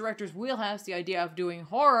be in this director's wheelhouse, the idea of doing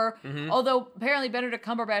horror. Although, apparently Benedict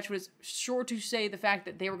Cumberbatch was sure to say the fact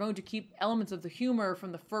that they were going to keep elements of the humor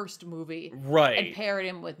from the first movie. Right. And pair it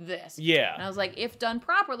in with this. Yeah. And I was like, if done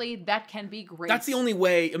properly, that can be great. That's the only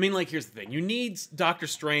way. I mean, like, here's the thing. You need Doctor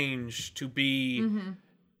Strange to be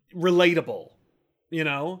relatable, you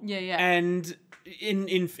know? Yeah, yeah. And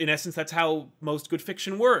in essence, that's how most good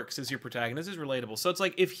fiction works, is your protagonist is relatable. So it's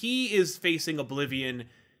like, if he is facing oblivion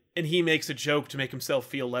and he makes a joke to make himself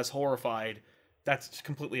feel less horrified, that's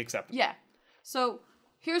completely acceptable. Yeah. So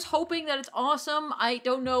here's hoping that it's awesome. I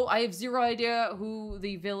don't know. I have zero idea who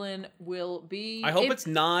the villain will be. I hope it's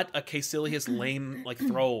not a Caecilius lame, like,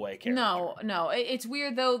 throwaway character. No. It's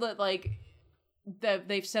weird, though, that, like, that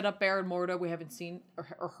they've set up Baron Mordo. We haven't seen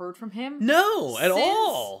or heard from him. No, at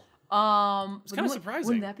all. It's kind of surprising.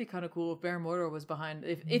 Wouldn't that be kind of cool if Baron Mordo was behind?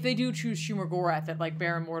 If they do choose Schumer Gorath, that like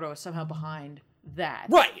Baron Mordo is somehow behind that.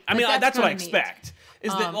 Right. I mean, that's what I neat. expect.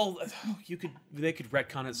 Is that they could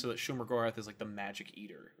retcon it so that Schumer Gorath is like the magic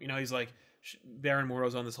eater. You know, he's like Baron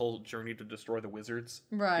Mordo's on this whole journey to destroy the wizards.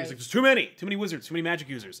 Right. He's like, there's too many wizards, too many magic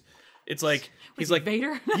users. It's like he's like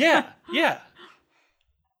Vader. Yeah.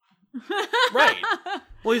 Right.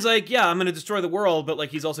 Well, he's like, yeah, I'm going to destroy the world, but like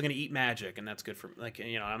he's also going to eat magic, and that's good for like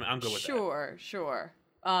I'm good with that. Sure.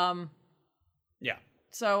 Yeah.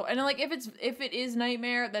 So and like if it is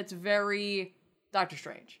Nightmare, that's very Doctor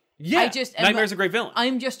Strange. Yeah. Nightmare's a great villain.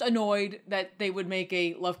 I'm just annoyed that they would make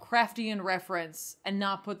a Lovecraftian reference and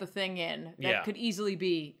not put the thing in that could easily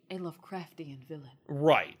be a Lovecraftian villain.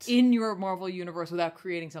 Right. In your Marvel universe without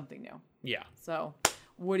creating something new. Yeah. So,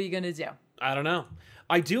 what are you going to do? I don't know.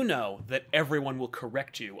 I do know that everyone will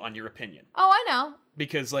correct you on your opinion. Oh, I know.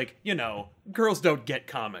 Because, like, girls don't get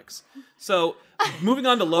comics. So, moving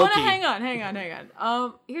on to Loki. Hang on.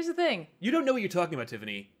 Here's the thing. You don't know what you're talking about,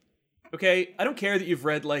 Tiffany. Okay? I don't care that you've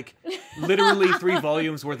read, like, literally 3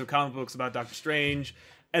 volumes worth of comic books about Doctor Strange,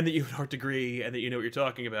 and that you have an art degree, and that you know what you're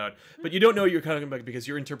talking about. But you don't know what you're talking about because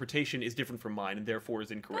your interpretation is different from mine, and therefore is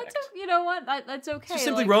incorrect. You know what? That's okay. It's just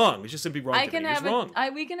simply wrong. It's just simply wrong. We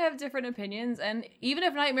can have different opinions, and even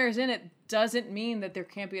if Nightmare's in it, doesn't mean that there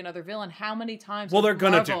can't be another villain. How many times? Well, they're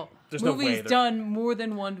gonna do. There's movies done more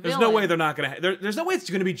than one villain. There's no way they're not gonna. There's no way it's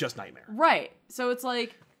gonna be just Nightmare. Right. So it's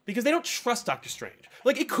like. Because they don't trust Doctor Strange.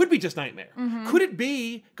 Like, it could be just Nightmare. Mm-hmm. Could it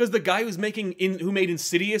be, because the guy who made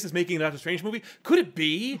Insidious is making a Doctor Strange movie, could it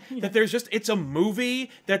be that it's a movie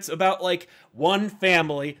that's about, like, one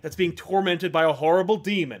family that's being tormented by a horrible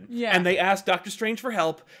demon, and they ask Doctor Strange for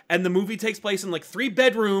help, and the movie takes place in, like, 3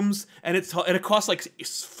 bedrooms, and it costs, like,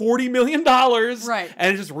 $40 million, right?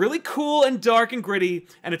 And it's just really cool and dark and gritty,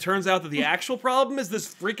 and it turns out that the actual problem is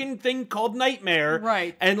this freaking thing called Nightmare,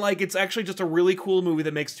 right? And, like, it's actually just a really cool movie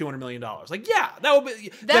that makes $200 million. Like, yeah, that would be.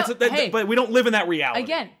 But we don't live in that reality.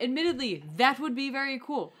 Again, admittedly, that would be very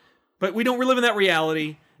cool. But we don't live in that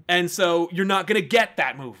reality, and so you're not gonna get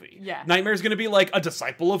that movie. Yeah. Nightmare's gonna be like a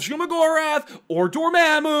disciple of Schumer Gorath or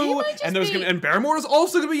Dormammu, and Baron Mordo's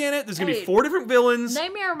also gonna be in it. There's gonna be 4 different villains.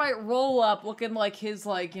 Nightmare might roll up looking like his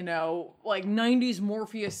like 90s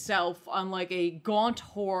Morpheus self on like a gaunt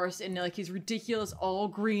horse in like his ridiculous all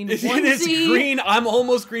green onesie. It is green. I'm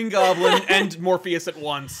almost Green Goblin and Morpheus at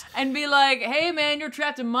once. And be like, hey man, you're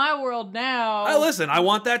trapped in my world now. Oh, listen, I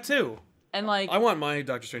want that too. And like, I want my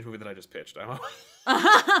Doctor Strange movie that I just pitched.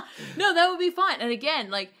 No, that would be fine. And again,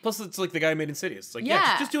 like, plus it's like the guy who made Insidious. It's like,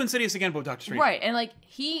 just do Insidious again, but with Doctor Strange. Right, and like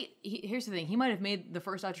he here's the thing: he might have made the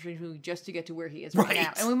first Doctor Strange movie just to get to where he is right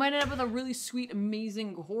now, and we might end up with a really sweet,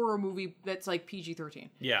 amazing horror movie that's like PG-13.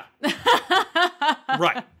 Yeah.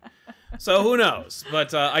 Right. So who knows?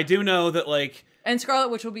 But I do know that like. And Scarlet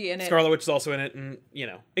Witch will be in it. Scarlet Witch is also in it, and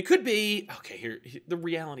it could be okay. Here, the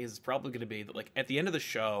reality is, it's probably going to be that like at the end of the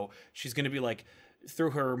show, she's going to be like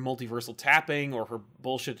through her multiversal tapping or her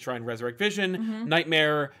bullshit to try and resurrect Vision.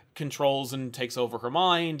 Nightmare controls and takes over her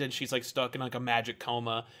mind, and she's like stuck in like a magic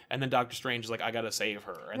coma. And then Doctor Strange is like, I gotta save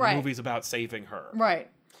her, and the movie's about saving her. Right.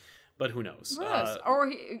 But who knows? Yes.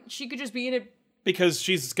 Or she could just be in it because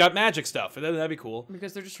she's got magic stuff. That'd be cool.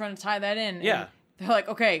 Because they're just trying to tie that in. Yeah. They're like,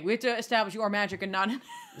 okay, we have to establish you are magic and not a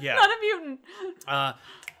mutant.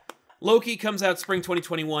 Loki comes out spring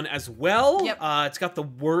 2021 as well. Yep. It's got the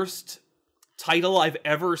worst title I've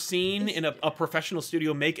ever seen in a professional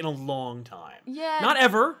studio make in a long time. Yeah. Not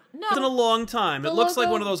ever. No. It's in a long time. It looks like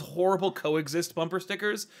logo- one of those horrible Coexist bumper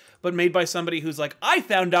stickers, but made by somebody who's like, I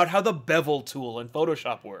found out how the bevel tool in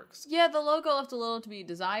Photoshop works. Yeah, the logo left a little to be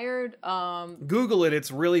desired. Google it.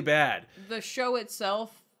 It's really bad. The show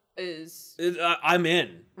itself is I'm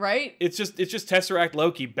in. Right? It's just Tesseract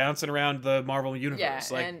Loki bouncing around the Marvel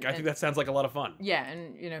universe. Yeah, I think that sounds like a lot of fun. Yeah,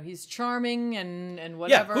 and he's charming and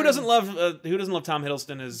whatever. Yeah, who doesn't love Tom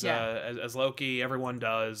Hiddleston as Loki? Everyone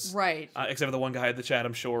does. Right. Except for the one guy at the chat,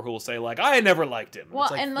 I'm sure, who will say like, I never liked him. Well,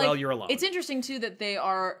 well, you're alone. It's interesting too that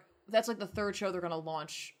that's like the 3rd show they're going to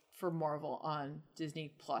launch for Marvel on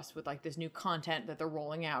Disney Plus with like this new content that they're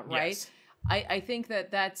rolling out, right? Yes. I think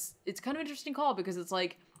it's kind of an interesting call because it's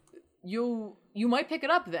like you might pick it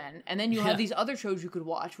up then, and then you'll have these other shows you could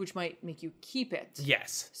watch, which might make you keep it.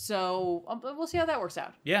 Yes. So we'll see how that works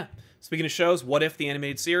out. Yeah. Speaking of shows, What If, the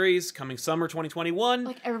animated series, coming summer 2021.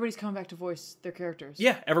 Like, everybody's coming back to voice their characters.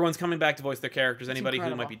 Yeah, everyone's coming back to voice their characters. Anybody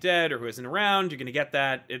who might be dead or who isn't around, you're going to get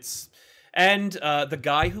that. And the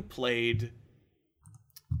guy who played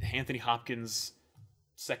Anthony Hopkins'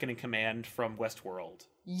 second in command from Westworld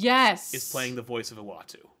Yes. is playing the voice of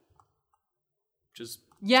Uatu. Which is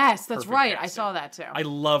Yes, that's perfect right. casting. I saw that too. I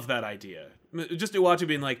love that idea. Just Uatu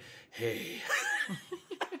being like, hey.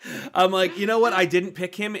 I'm like, you know what? I didn't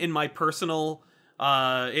pick him in my personal,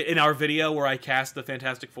 in our video where I cast the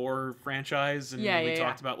Fantastic Four franchise. And we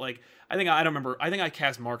talked about, like, I don't remember. I think I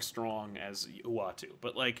cast Mark Strong as Uatu.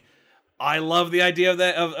 But, like, I love the idea of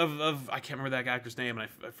that, of I can't remember that actor's name, and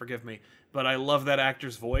forgive me. But I love that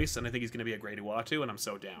actor's voice, and I think he's going to be a great Uatu, and I'm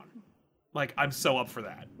so down. Like, I'm so up for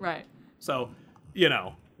that. Right. So, you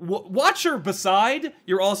know, Watcher beside,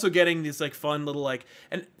 you're also getting this, like, fun little, like,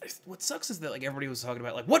 and what sucks is that, like, everybody was talking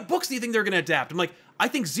about, like, what books do you think they're going to adapt? I'm like, I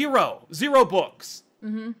think zero books.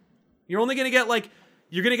 Mm-hmm. You're only going to get, like,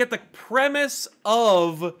 you're going to get the premise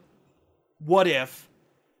of What If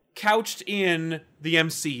couched in the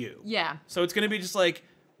MCU. Yeah. So it's going to be just, like,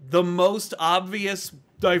 the most obvious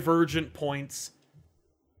divergent points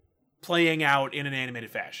playing out in an animated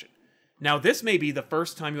fashion. Now, this may be the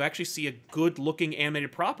first time you actually see a good-looking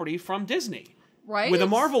animated property from Disney. Right? With a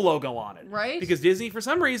Marvel logo on it. Right. Because Disney, for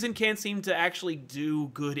some reason, can't seem to actually do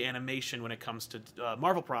good animation when it comes to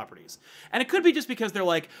Marvel properties. And it could be just because they're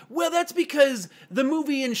like, well, that's because the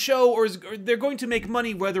movie and show, or they're going to make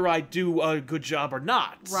money whether I do a good job or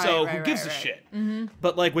not. Right, so right, who gives right, a right. shit? Mm-hmm.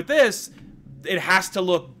 But, like, with this, it has to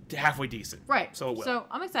look halfway decent. Right. So it will. So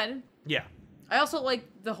I'm excited. Yeah. I also like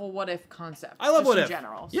the whole what if concept. I love just what in if.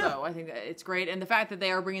 general. Yeah. So I think that it's great, and the fact that they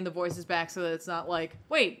are bringing the voices back so that it's not like,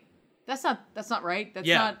 wait, that's not right. That's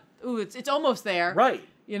not. Ooh, it's almost there. Right.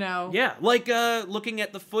 You know. Yeah, like looking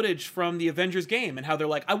at the footage from the Avengers game and how they're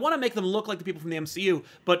like, I want to make them look like the people from the MCU,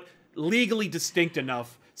 but legally distinct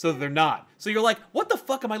enough so that they're not. So you're like, what the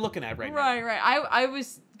fuck am I looking at right now? Right. I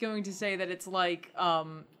was going to say that it's like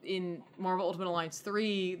in Marvel Ultimate Alliance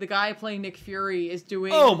 3, the guy playing Nick Fury is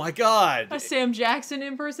doing Oh my god. a Sam Jackson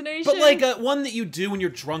impersonation. But like one that you do when you're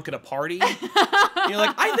drunk at a party. You're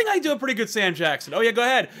like, I think I do a pretty good Sam Jackson. Oh yeah, go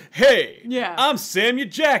ahead. Hey, Yeah. I'm Samuel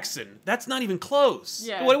Jackson. That's not even close.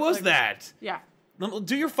 Yeah, What was like- that? Yeah.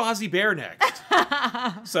 Do your Fozzie Bear next.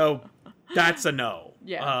 So that's a no.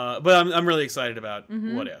 Yeah. But I'm really excited about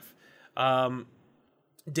What If.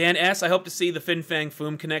 Dan S., I hope to see the Fin Fang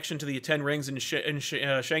Foom connection to the Ten Rings in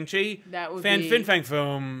Shang-Chi. That would Fin be... Fin Fang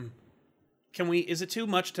Foom. Is it too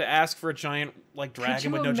much to ask for a giant, like,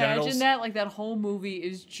 dragon with no genitals? Could you imagine that? Like, that whole movie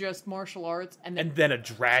is just martial arts, and then a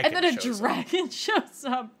dragon shows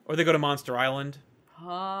up. Or they go to Monster Island.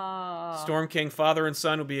 Ah. Storm King, father and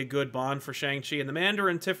son, would be a good bond for Shang-Chi. And the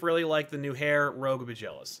Mandarin Tiff really like the new hair. Rogue would be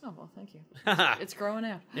jealous. Oh, well, thank you. It's growing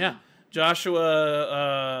out. Yeah.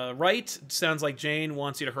 Joshua Wright, sounds like Jane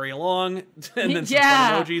wants you to hurry along. And then some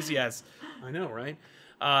fun emojis. Yes. I know, right?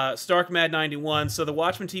 Stark Mad 91. So the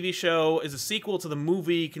Watchmen TV show is a sequel to the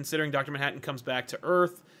movie, considering Dr. Manhattan comes back to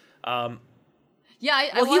Earth.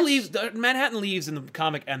 Yeah, he leaves. Manhattan leaves in the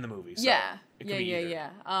comic and the movie. So it could be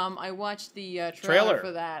either. I watched the trailer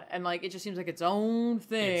for that, and like it just seems like its own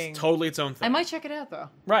thing. It's totally its own thing. I might check it out though.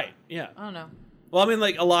 Right. Yeah. I don't know. Well, I mean,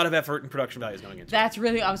 like a lot of effort and production value is going into it. That's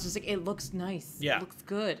really. I was just like, it looks nice. Yeah. It looks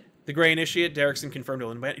good. The Grey Initiate, Derrickson confirmed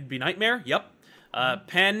it'll be Nightmare. Yep.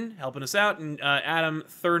 Penn helping us out, and Adam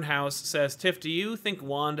Thurnhouse says, Tiff, do you think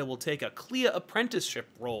Wanda will take a Clea apprenticeship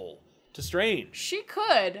role to Strange? She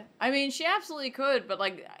could. I mean, she absolutely could, but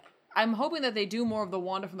like, I'm hoping that they do more of the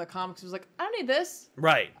Wanda from the comics. Who's like, I don't need this.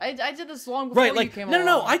 Right. I did this long before Right. you Like, came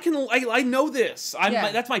no. along. I know this.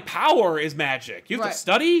 Yeah. That's my power is magic. You have Right. to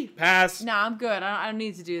study. Pass. Nah, I'm good. I don't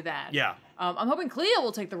need to do that. Yeah. I'm hoping Clea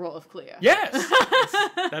will take the role of Clea. Yes.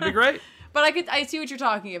 That'd be great. But I see what you're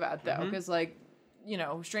talking about though, because like, you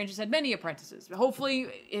know, Strange has had many apprentices. Hopefully,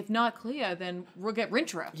 if not Clea, then we'll get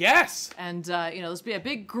Rintrah. Yes. And you know, there's be a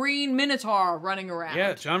big green minotaur running around.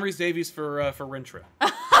 Yeah. John Rhys Davies for Rintrah.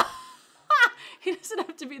 He doesn't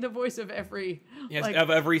have to be the voice of every Yes, like, of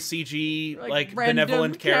every CG like random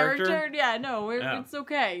benevolent character. Yeah, no, Yeah. it's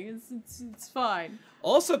okay. It's fine.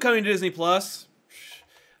 Also coming to Disney Plus,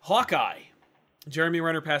 Hawkeye. Jeremy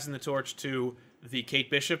Renner passing the torch to the Kate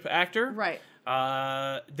Bishop actor. Right.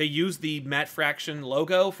 They used the Matt Fraction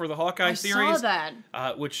logo for the Hawkeye series. I saw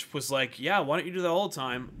that. Which was like, yeah, why don't you do that all the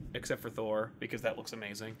time, except for Thor, because that looks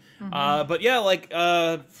amazing. But yeah, like,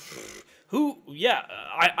 I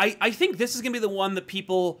think this is going to be the one that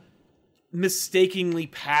people mistakenly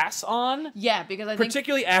pass on. Yeah, because I think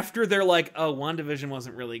Particularly after they're like, oh, WandaVision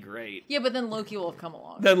wasn't really great. yeah, but then Loki will have come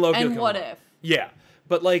along. Then Loki will and come what along. if? Yeah,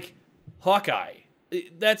 but like Hawkeye,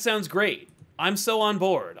 that sounds great. I'm so on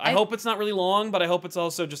board. I hope it's not really long, but I hope it's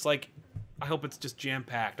also just like, I hope it's just jam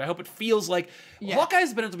packed. I hope it feels like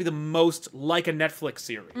Hawkeye's been able to be the most like a Netflix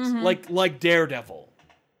series, like Daredevil.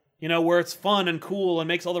 You know, where it's fun and cool and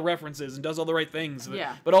makes all the references and does all the right things,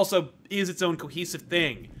 but also is its own cohesive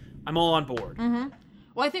thing. I'm all on board.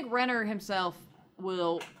 Well, I think Renner himself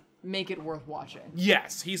will make it worth watching.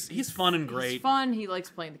 Yes, he's fun and great. He's fun. He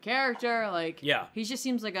likes playing the character. Like, yeah, he just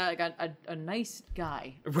seems like a nice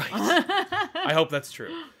guy. Right. I hope that's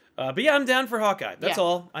true. But yeah, I'm down for Hawkeye. That's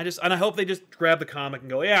all. I hope they just grab the comic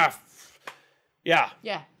and go, yeah,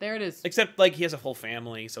 there it is. Except like he has a whole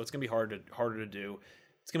family, so it's gonna be harder to do.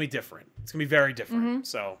 It's gonna be different. It's gonna be very different.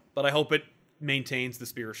 So, but I hope it maintains the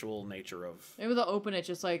spiritual nature of. Maybe they'll open it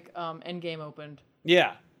just like Endgame opened.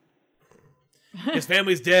 Yeah. His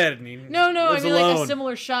family's dead, and he no, I mean alone. like a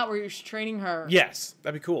similar shot where you're training her. Yes,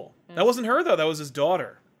 that'd be cool. That wasn't her though. That was his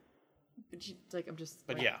daughter. But she, like, I'm just.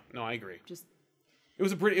 But yeah, no, I agree. Just. It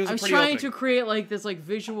was a pretty. I was trying to create like this like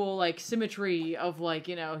visual like symmetry of like,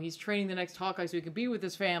 you know, he's training the next Hawkeye so he can be with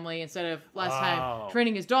his family instead of last time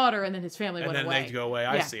training his daughter and then his family went away. And then they go away.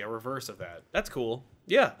 I see a reverse of that. That's cool.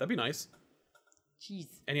 Yeah, that'd be nice. Jeez.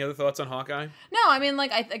 Any other thoughts on Hawkeye? No, I mean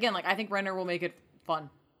like I think Renner will make it fun.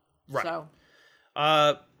 Right. So.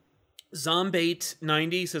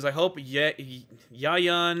 Zombate90 says, I hope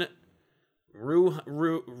Yayan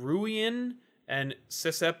Ruyan and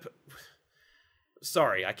Sisep.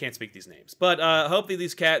 Sorry, I can't speak these names. But hope that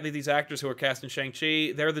these actors who are cast in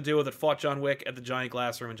Shang-Chi, they're the duo that fought John Wick at the giant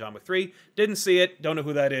glass room in John Wick 3. Didn't see it. Don't know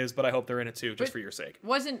who that is, but I hope they're in it too, just for your sake.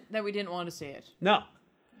 Wasn't that we didn't want to see it. No.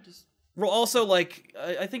 Well, also, like,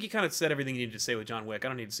 I think you kind of said everything you needed to say with John Wick. I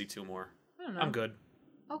don't need to see two more. I don't know. I'm good.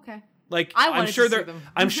 Okay. Like, I'm sure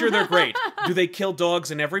they're great. Do they kill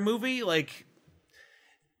dogs in every movie? Like,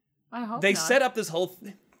 I hope they not. set up this whole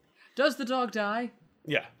Does the dog die?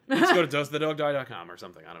 Yeah. Let's go to doesthedogdie.com or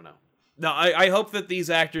something. I don't know. No, I hope that these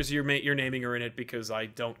actors you're naming are in it because I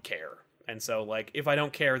don't care. And so, like, if I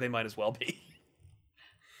don't care, they might as well be.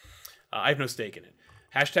 I have no stake in it.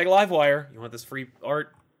 Hashtag Livewire. You want this free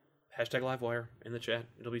art? Hashtag Livewire in the chat.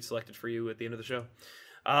 It'll be selected for you at the end of the show.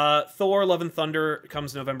 Thor Love and Thunder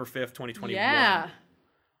comes November 5th, 2021. Yeah.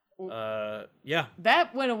 Yeah.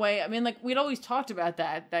 That went away. I mean, like, we'd always talked about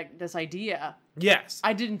this idea. Yes.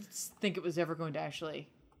 I didn't think it was ever going to actually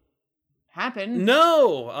happen.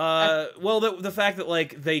 No. Well, the fact that,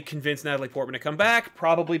 like, they convinced Natalie Portman to come back,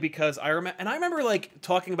 probably because I remember, like,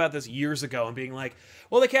 talking about this years ago and being like,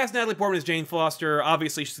 well, they cast Natalie Portman as Jane Foster.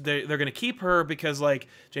 Obviously, they're going to keep her because, like,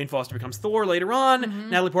 Jane Foster becomes Thor later on.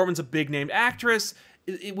 Natalie Portman's a big-named actress.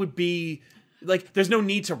 It would be... Like, there's no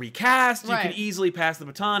need to recast. You can easily pass the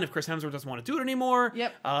baton if Chris Hemsworth doesn't want to do it anymore.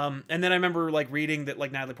 Yep. And then I remember, like, reading that,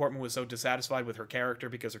 like, Natalie Portman was so dissatisfied with her character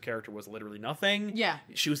because her character was literally nothing. Yeah.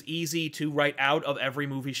 She was easy to write out of every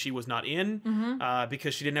movie she was not in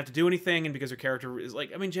because she didn't have to do anything and because her character is,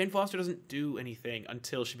 like, I mean, Jane Foster doesn't do anything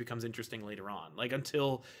until she becomes interesting later on. Like,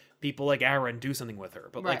 until people like Aaron do something with her.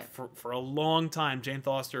 But, like, for a long time, Jane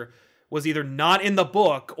Foster was either not in the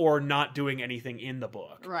book or not doing anything in the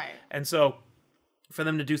book. Right. And so... for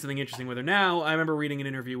them to do something interesting with her now, I remember reading an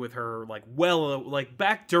interview with her, like,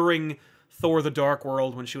 back during Thor the Dark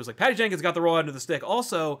World when she was like, Patty Jenkins got the raw end of the stick.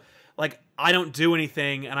 Also, like, I don't do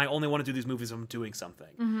anything, and I only want to do these movies if I'm doing something.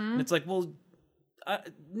 And it's like, well,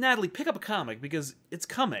 Natalie, pick up a comic because it's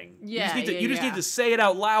coming. Yeah, you just need to say it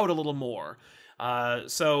out loud a little more.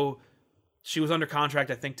 So she was under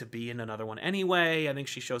contract, I think, to be in another one anyway. I think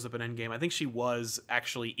she shows up in Endgame. I think she was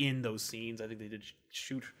actually in those scenes. I think they did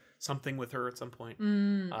shoot... something with her at some point.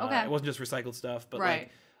 Okay. It wasn't just recycled stuff, but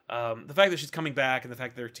like the fact that she's coming back and the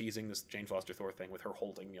fact that they're teasing this Jane Foster Thor thing with her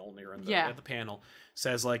holding Mjolnir at the panel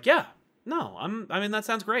says like, I mean, that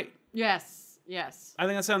sounds great. Yes. I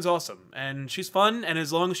think that sounds awesome. And she's fun. And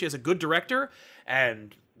as long as she has a good director,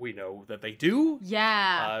 and we know that they do,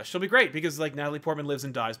 she'll be great because like Natalie Portman lives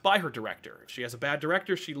and dies by her director. If she has a bad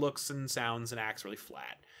director, she looks and sounds and acts really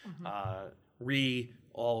flat.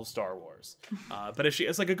 All Star Wars. But if she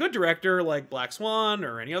is like a good director like Black Swan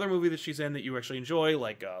or any other movie that she's in that you actually enjoy,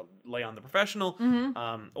 like Leon the Professional,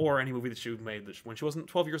 or any movie that she made when she wasn't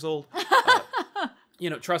 12 years old,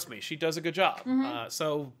 trust me, she does a good job.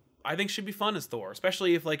 So I think she'd be fun as Thor,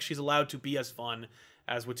 especially if like she's allowed to be as fun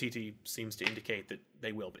as Waititi seems to indicate that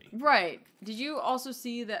they will be. Right. Did you also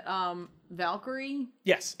see that Valkyrie?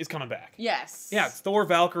 Yes, is coming back. Yes. Yeah, it's Thor,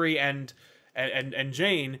 Valkyrie, and and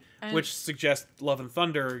Jane, which suggests Love and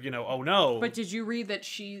Thunder. You know, oh no. But did you read that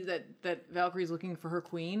that Valkyrie's looking for her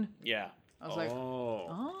queen? Yeah. I was like,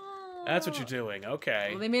 oh, that's what you're doing. Okay.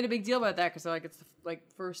 Well, they made a big deal about that because they're like, it's the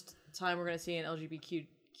first time we're gonna see an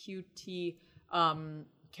LGBTQT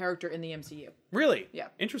character in the MCU. Really? Yeah.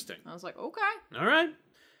 Interesting. I was like, okay. All right.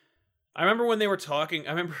 I remember when they were talking. I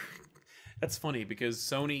remember that's funny because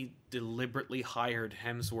Sony deliberately hired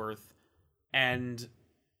Hemsworth and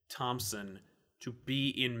Thompson to be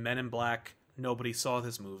in Men in Black. Nobody saw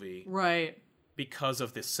this movie. Right. Because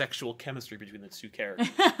of the sexual chemistry between the two characters.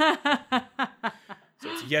 So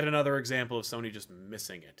it's yet another example of Sony just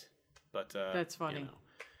missing it. But that's funny. You know.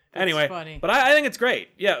 That's anyway, funny. But I think it's great.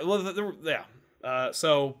 Yeah. Well, yeah.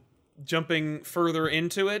 So jumping further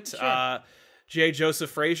into it, Sure. J. Joseph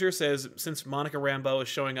Frazier says, since Monica Rambeau is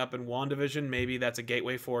showing up in WandaVision, maybe that's a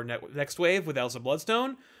gateway for Next Wave with Elsa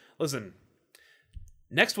Bloodstone. Listen,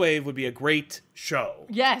 Next Wave would be a great show.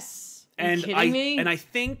 Yes. Are you kidding me? And I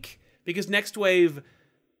think because Next Wave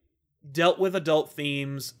dealt with adult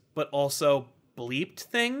themes, but also bleeped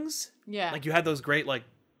things. Yeah. Like you had those great like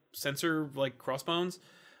censor like crossbones.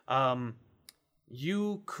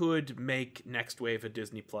 You could make Next Wave a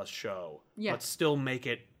Disney Plus show, but still make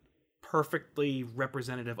it perfectly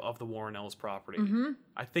representative of the Warren Ellis property. Mm-hmm.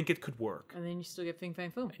 I think it could work. And then you still get Fing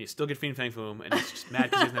Fang Foom. And you still get Fin Fang Foom, and it's just mad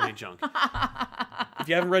because he doesn't have any junk. If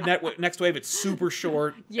you haven't read Next Wave, it's super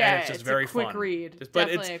short. Yeah, and it's just very a quick fun. read. But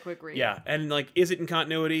Definitely a quick read. Yeah, and like, is it in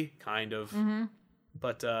continuity? Kind of. Mm-hmm.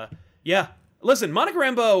 But yeah, listen, Monica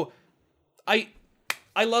Rambeau. I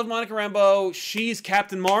love Monica Rambeau. She's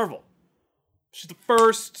Captain Marvel. She's the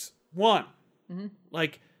first one. Mm-hmm.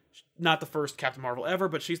 Like, not the first Captain Marvel ever,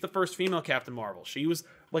 but she's the first female Captain Marvel. She was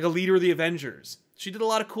like a leader of the Avengers. She did a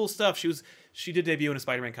lot of cool stuff. She did debut in a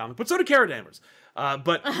Spider-Man comic, but so did Cara Danvers.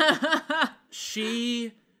 But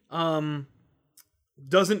she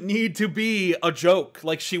doesn't need to be a joke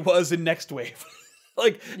like she was in Next Wave.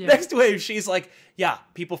 Next Wave, she's like, yeah,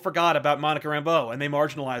 people forgot about Monica Rambeau and they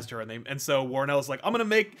marginalized her, and so Warren Ellis like, I'm gonna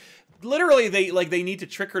make. Literally, they need to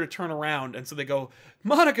trick her to turn around, and so they go,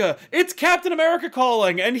 Monica, it's Captain America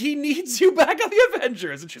calling, and he needs you back on the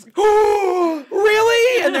Avengers. And she's like, oh,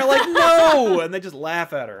 really? And they're like, no, and they just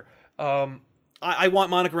laugh at her. I want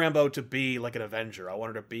Monica Rambeau to be like an Avenger. I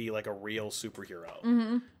want her to be like a real superhero.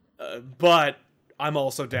 Mm-hmm. But I'm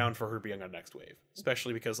also down for her being on Next Wave,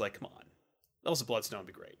 especially because, like, come on, Elsa Bloodstone would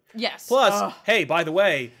be great. Yes. Plus, hey, by the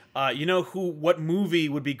way, you know what movie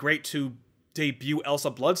would be great to debut Elsa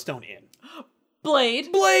Bloodstone in?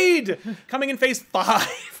 Blade! Coming in Phase 5.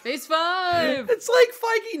 Phase 5! It's like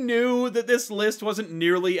Feige knew that this list wasn't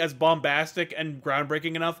nearly as bombastic and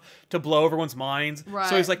groundbreaking enough to blow everyone's minds. Right.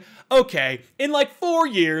 So he's like, okay, in like 4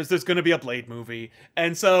 years, there's going to be a Blade movie.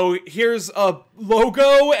 And so here's a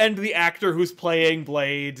logo and the actor who's playing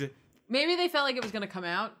Blade. Maybe they felt like it was going to come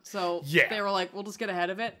out, so they were like, we'll just get ahead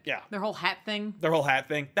of it. Yeah. Their whole hat thing.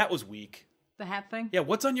 That was weak. The hat thing? Yeah,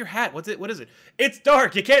 what's on your hat? What is it? It's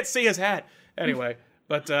dark. You can't see his hat. Anyway,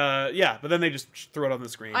 but then they just threw it on the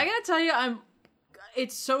screen. I gotta tell you,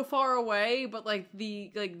 it's so far away, but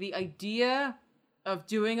the idea of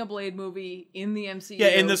doing a Blade movie in the MCU. Yeah,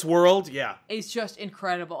 in this world, yeah. Is just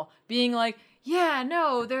incredible. Being like, yeah,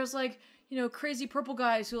 no, there's like, crazy purple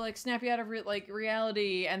guys who like snap you out of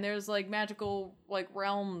reality, and there's like magical like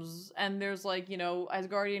realms, and there's like,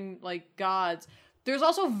 Asgardian like gods. There's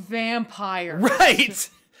also vampires. Right.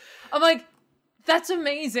 I'm like, that's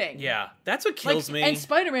amazing. Yeah, that's what kills me. And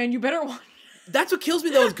Spider-Man, you better watch. That's what kills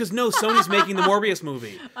me though, because no, Sony's making the Morbius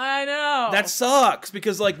movie. I know. That sucks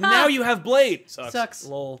because like now you have Blade. Sucks.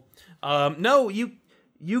 Lol. No, you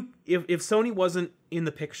if Sony wasn't in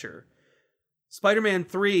the picture, Spider-Man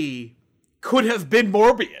 3 could have been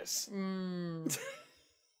Morbius.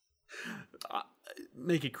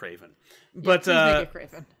 Make it Craven. But make it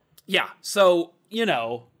Craven. Yeah, so,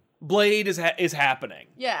 Blade is happening.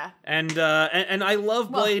 Yeah. And I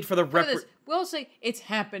love Blade for the we'll say it's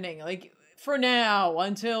happening, like, for now,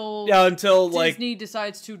 until Disney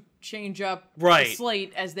decides to change up the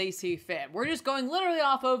slate as they see fit. We're just going literally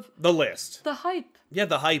off of the list. The hype. Yeah,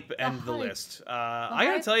 the hype and the list. I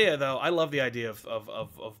gotta tell you, though, I love the idea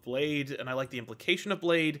of Blade, and I like the implication of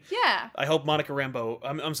Blade. Yeah. I hope Monica Rambeau...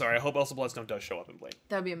 I'm sorry, I hope Elsa Bloodstone does show up in Blade.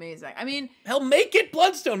 That'd be amazing. I mean... Hell, make it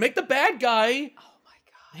Bloodstone! Make the bad guy! Oh my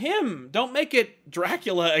god. Him! Don't make it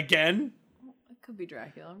Dracula again! It could be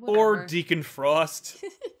Dracula. Whatever. Or Deacon Frost.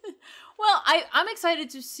 Well, I'm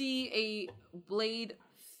excited to see a Blade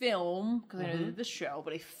film, because I know they did the show,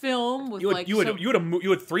 but a film with you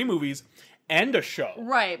had 3 movies, and a show.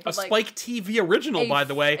 Right, A but, like, Spike TV original, by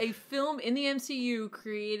the way. A film in the MCU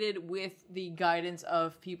created with the guidance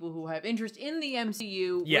of people who have interest in the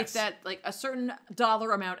MCU Yes. with that, like, a certain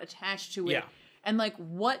dollar amount attached to it. Yeah. And, like,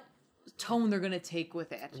 what tone they're going to take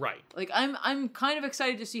with it. Right. Like, I'm kind of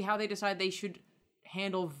excited to see how they decide they should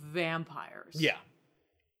handle vampires. Yeah.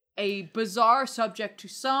 A bizarre subject to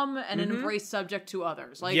some and Mm-hmm. an embraced subject to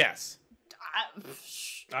others. Like, Yes.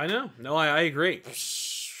 I know. No, I agree.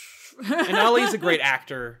 And Ali's a great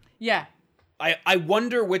actor. yeah. I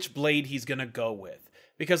wonder which Blade he's gonna go with.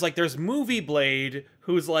 Because, like, there's movie Blade,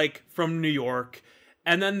 who's, like, from New York,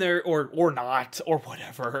 and then there, or not, or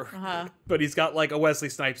whatever. Uh-huh. But he's got, like, a Wesley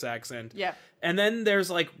Snipes accent. Yeah. And then there's,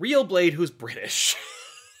 like, real Blade, who's British.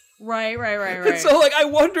 Right. And so, like, I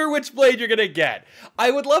wonder which Blade you're gonna get.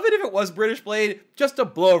 I would love it if it was British Blade, just to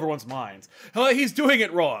blow everyone's minds. He's doing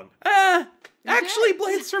it wrong. Actually,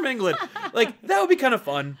 Blade's from England. Like, that would be kind of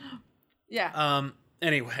fun. Yeah.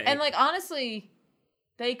 Anyway. And, like, honestly,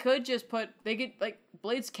 they could like,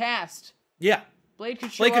 Blade's cast. Yeah. Blade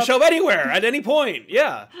could show Blade could up. show up anywhere, at any point.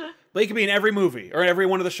 Yeah. Blade could be in every movie, or every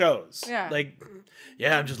one of the shows. Yeah. Like,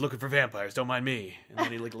 yeah, I'm just looking for vampires, don't mind me. And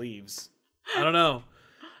then he, like, leaves. I don't know.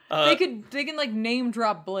 they can, like, name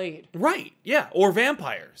drop Blade. Right, yeah. Or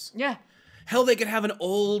vampires. Yeah. Hell, they could have an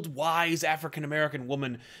old, wise African-American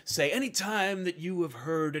woman say, anytime that you have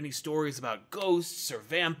heard any stories about ghosts or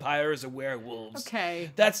vampires or werewolves,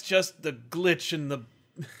 Okay. that's just the glitch in the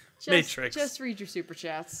Matrix. Just read your super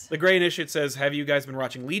chats. The Gray Initiate says, have you guys been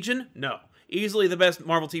watching Legion? No. Easily the best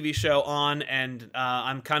Marvel TV show on, and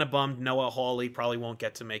I'm kind of bummed Noah Hawley probably won't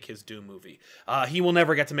get to make his Doom movie. He will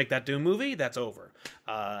never get to make that Doom movie. That's over.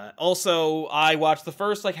 Also, I watched the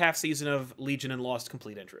first, like, half season of Legion and lost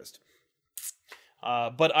complete interest.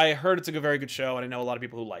 But I heard it's a very good show, and I know a lot of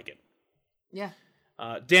people who like it. Yeah.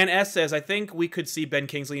 Dan S. says, I think we could see Ben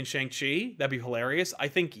Kingsley in Shang-Chi. That'd be hilarious. I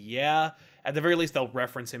think, yeah. At the very least, they'll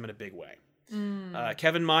reference him in a big way.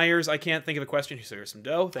 Kevin Myers, I can't think of a question. He said, some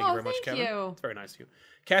dough. Thank you very much, thank Kevin. you. It's very nice of you.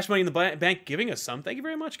 Cash Money in the Bank giving us some. Thank you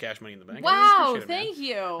very much, Cash Money in the Bank. Wow, It, thank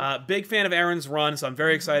you. big fan of Aaron's run, so I'm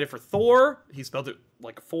very excited for Thor. He spelled it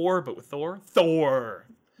like a 4, but with Thor. Thor.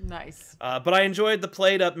 Nice. But I enjoyed the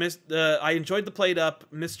played up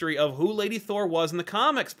mystery of who Lady Thor was in the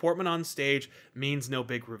comics. Portman on stage means no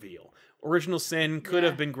big reveal. Original Sin could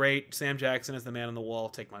have been great. Sam Jackson as the man on the wall.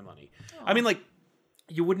 Take my money. I mean, like,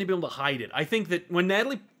 you wouldn't be able to hide it. I think that when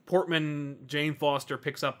Natalie Portman, Jane Foster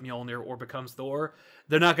picks up Mjolnir or becomes Thor,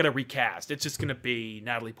 they're not going to recast. It's just going to be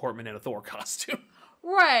Natalie Portman in a Thor costume.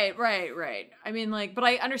 Right. I mean, like, but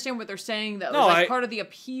I understand what they're saying, though. No, Like, part of the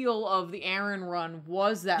appeal of the Aaron run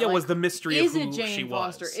was that, was the mystery of is who it Jane she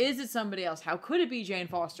Foster? was. Is it somebody else? How could it be Jane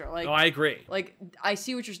Foster? Like, I agree. Like, I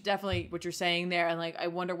see what you're saying there, and, like, I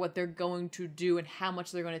wonder what they're going to do and how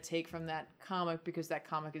much they're going to take from that comic, because that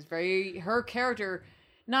comic is her character,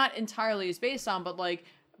 not entirely is based on, but, like,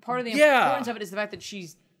 part of the importance of it is the fact that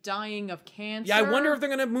she's dying of cancer. Yeah, I wonder if they're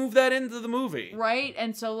going to move that into the movie. Right?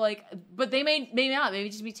 And so, like, but they may not. Maybe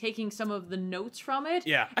just be taking some of the notes from it.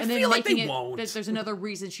 Yeah, I and then feel like making they it won't. that there's another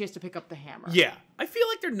reason she has to pick up the hammer. Yeah, I feel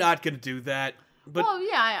like they're not going to do that. But Well,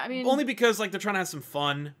 yeah, I mean... only because, like, they're trying to have some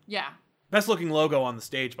fun. Yeah. Best looking logo on the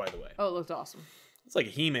stage, by the way. Oh, it looked awesome. It's like a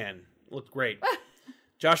He-Man. It looked great.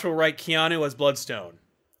 Joshua Wright, Keanu as Bloodstone.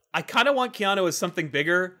 I kind of want Keanu as something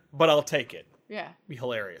bigger, but I'll take it. Yeah. Be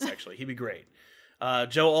hilarious, actually. He'd be great.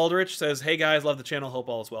 Joe Aldrich says, hey guys, love the channel. Hope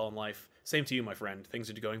all is well in life. Same to you, my friend.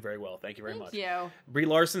 Things are going very well. Thank you very much. Thank you. Brie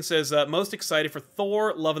Larson says, most excited for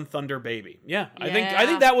Thor, Love and Thunder, Baby. Yeah, I think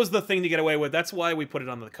Yeah. that was the thing to get away with. That's why we put it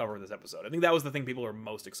on the cover of this episode. I think that was the thing people are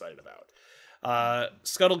most excited about.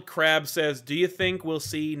 Scuttled Crab says, do you think we'll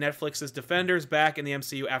see Netflix's Defenders back in the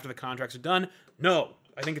MCU after the contracts are done? No,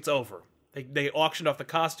 I think it's over. They auctioned off the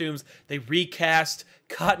costumes. They recast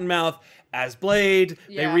Cottonmouth as Blade.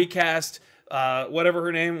 Yeah. They recast whatever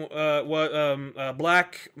her name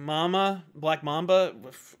Black Mamba. What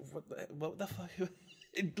the fuck?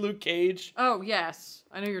 Luke Cage. Oh, yes.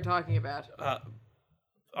 I know who you're talking about.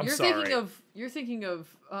 I'm you're sorry. You're thinking of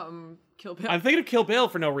Kill Bill. I'm thinking of Kill Bill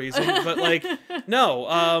for no reason, but like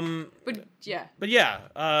no. But yeah. But yeah,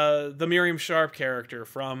 the Miriam Sharp character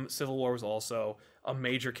from Civil War was also a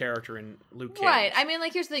major character in Luke Cage. Right. I mean,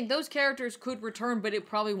 like, here's the thing. Those characters could return, but it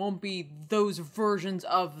probably won't be those versions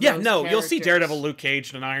of those You'll see characters. Daredevil, Luke Cage,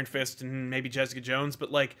 and an Iron Fist, and maybe Jessica Jones,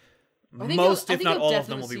 but like I think most, I if think not you'll all of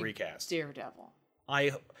them, will definitely be see recast. Daredevil.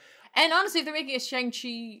 And honestly, if they're making a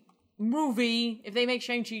Shang-Chi movie, if they make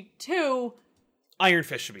Shang-Chi 2, Iron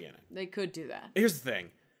Fist should be in it. they could do that. Here's the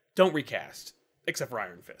thing. Don't recast, except for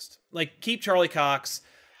Iron Fist. Like, keep Charlie Cox.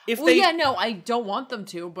 Well, yeah, no, I don't want them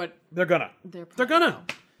to, but They're gonna. they're They're gonna.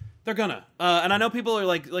 They're gonna. And I know people are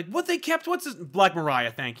like, what they kept? What's this? Black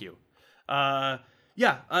Mariah? Thank you. I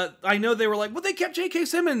know they were like, well, they kept J.K.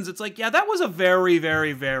 Simmons. It's like, yeah, that was a very,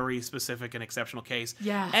 very, very specific and exceptional case.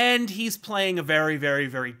 Yeah. And he's playing a very, very,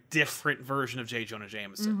 very different version of J. Jonah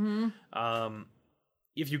Jameson.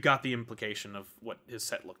 If you got the implication of what his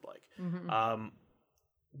set looked like.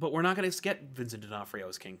 But we're not going to get Vincent D'Onofrio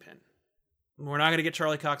as Kingpin. We're not going to get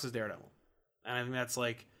Charlie Cox as Daredevil. And I think that's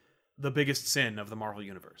like the biggest sin of the Marvel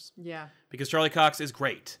Universe. Yeah. Because Charlie Cox is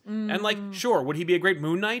great. And like, sure, would he be a great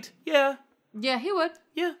Moon Knight? Yeah. Yeah, he would.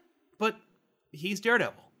 Yeah. But he's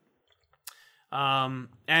Daredevil.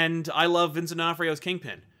 And I love Vincent D'Onofrio as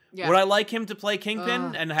Kingpin. Yeah. Would I like him to play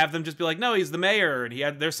Kingpin and have them just be like, no, he's the mayor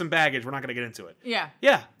and there's some baggage. We're not going to get into it. Yeah.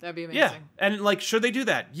 Yeah. That'd be amazing. Yeah. And like, should they do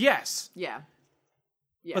that? Yes. Yeah.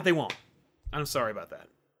 But they won't. I'm sorry about that.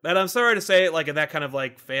 And I'm sorry to say it like in that kind of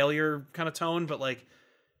like failure kind of tone, but like,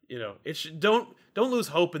 you know, don't lose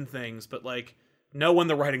hope in things, but like know when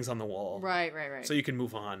the writing's on the wall. Right. So you can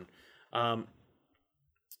move on.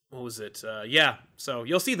 What was it? Yeah. So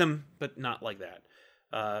you'll see them, but not like that.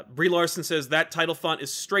 Brie Larson says that title font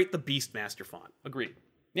is straight the Beastmaster font. Agreed.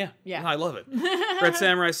 Yeah. I love it. Red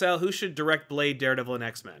Samurai Sal, who should direct Blade, Daredevil, and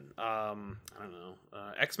X-Men? I don't know.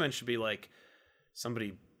 X-Men should be like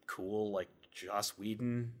somebody cool, like Joss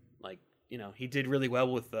Whedon. Like, you know, he did really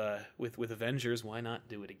well with Avengers. Why not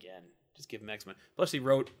do it again? Just give him X-Men. Plus, he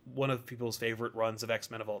wrote one of people's favorite runs of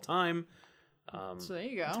X-Men of all time. So there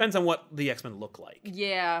you go. Depends on what the X-Men look like.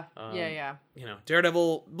 Yeah. You know,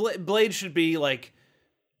 Daredevil, Blade should be like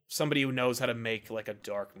somebody who knows how to make like a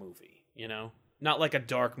dark movie, you know? Not like a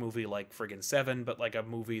dark movie like friggin' Seven, but like a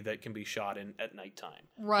movie that can be shot at nighttime.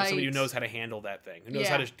 Right. Like somebody who knows how to handle that thing, who knows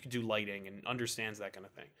how to do lighting and understands that kind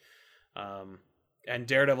of thing. And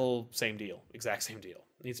Daredevil, same deal, exact same deal.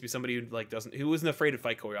 It needs to be somebody who like who isn't afraid to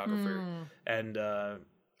fight choreographer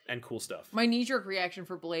and cool stuff. My knee-jerk reaction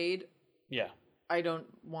for Blade. Yeah. I don't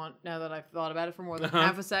want, now that I've thought about it for more than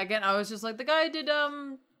half a second, I was just like, the guy did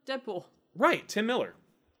Deadpool. Right, Tim Miller.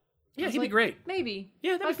 Yeah, he'd be great. Maybe.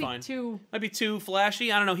 Yeah, that'd be fine. Might be too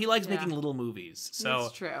flashy. I don't know. He likes making little movies. So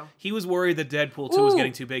that's true. He was worried that Deadpool 2 was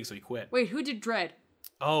getting too big, so he quit. Wait, who did Dredd?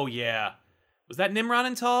 Oh, yeah. Was that Nimrod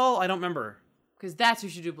and Tall? I don't remember. Because that's who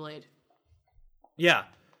should do Blade. Yeah.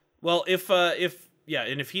 Well, if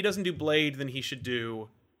he doesn't do Blade, then he should do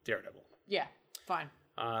Daredevil. Yeah, fine.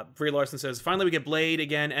 Brie Larson says, finally we get Blade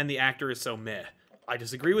again, and the actor is so meh. I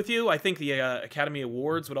disagree with you. I think the Academy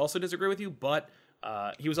Awards would also disagree with you, but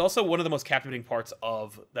he was also one of the most captivating parts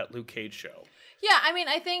of that Luke Cage show. Yeah, I mean,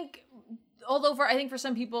 I think, although I think for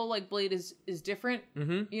some people, like, Blade is different.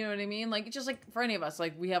 Mm-hmm. You know what I mean? Like, just like for any of us,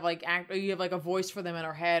 like, we have like you have like a voice for them in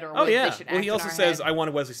our head, or they should act well, he also says, head. I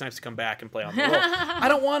wanted Wesley Snipes to come back and play on the role. I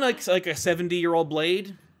don't want like a 70-year-old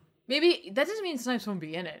Blade. Maybe that doesn't mean Snipes won't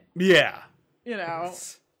be in it. Yeah. You know.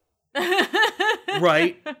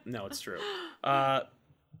 Right? No, it's true.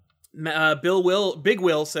 Big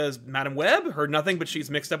Will says, Madam Web, heard nothing, but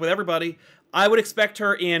she's mixed up with everybody. I would expect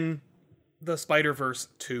her in the Spider-Verse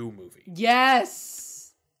 2 movie.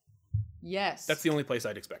 Yes. That's the only place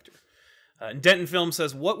I'd expect her. And Denton Film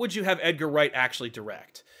says, what would you have Edgar Wright actually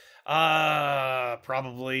direct?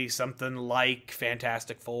 Probably something like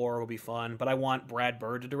Fantastic Four would be fun, but I want Brad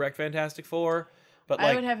Bird to direct Fantastic Four. But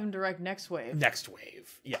I would have him direct Next Wave. Next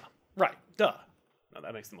Wave. Yeah. Right. Duh. No,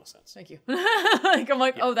 that makes the most sense. Thank you. I'm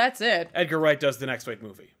like, oh, that's it. Edgar Wright does the Next Wave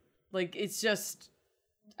movie. Like, it's just,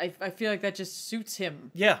 I feel like that just suits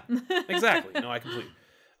him. Yeah, exactly. No, I completely.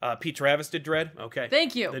 Pete Travis did Dredd. Okay.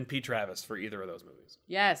 Thank you. Then Pete Travis for either of those movies.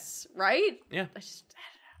 Yes. Right? Yeah.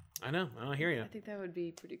 I don't know. I know. I hear you. I think that would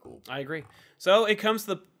be pretty cool. I agree. So it comes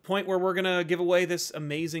to the point where we're going to give away this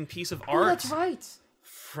amazing piece of art. Oh, that's right.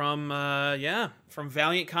 From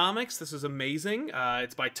Valiant Comics. This is amazing.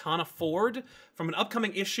 It's by Tana Ford from an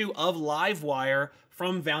upcoming issue of Livewire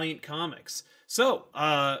from Valiant Comics. So,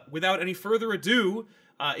 without any further ado,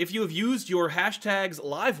 if you have used your hashtags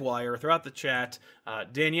Livewire throughout the chat,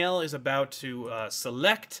 Danielle is about to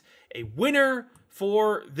select a winner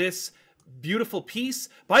for this beautiful piece.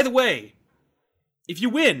 By the way, if you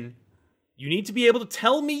win, you need to be able to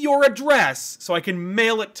tell me your address so I can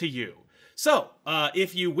mail it to you. So,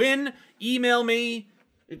 if you win, email me.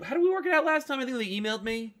 How did we work it out last time? I think they emailed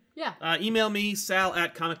me. Yeah. Email me,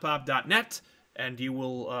 sal@comicpop.net, and you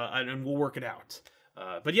will, and we'll work it out.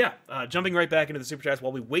 But yeah, jumping right back into the super chats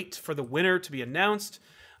while we wait for the winner to be announced.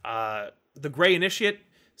 The Gray Initiate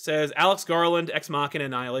says Alex Garland, Ex Machina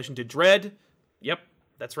Annihilation did Dredd. Yep,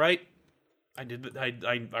 that's right. I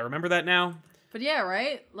remember that now. But yeah,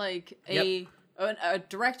 right? Like a a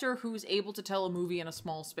director who's able to tell a movie in a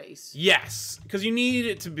small space. Yes, because you need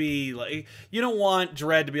it to be like, you don't want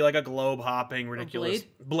Dredd to be like a globe hopping ridiculous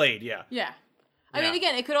Blade. Yeah. Yeah. I mean,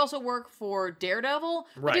 again, it could also work for Daredevil.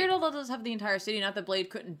 But Right. Daredevil does have the entire city. Not that Blade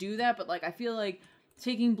couldn't do that, but like I feel like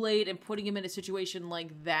taking Blade and putting him in a situation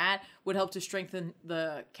like that would help to strengthen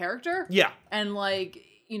the character. Yeah. And like,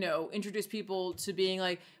 you know, introduce people to being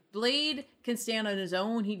like, Blade can stand on his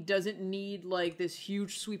own. He doesn't need like this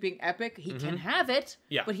huge sweeping epic. He can have it,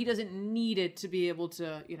 Yeah. but he doesn't need it to be able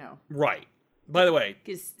to, you know, Right. By the way,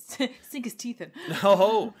 sink his teeth in.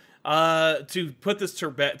 to put this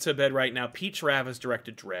to bed right now, Pete Travis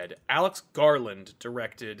directed Dredd. Alex Garland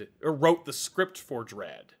wrote the script for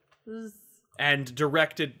Dredd and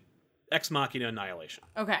directed Ex Machina Annihilation.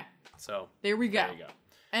 Okay, So there we go. there you go.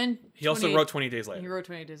 And He also wrote 20 Days He Later. wrote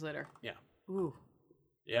 28 Days Later. Yeah. Ooh.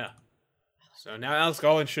 Yeah. So now Alex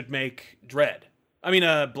Garland should make Blade.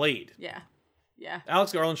 Yeah. Yeah.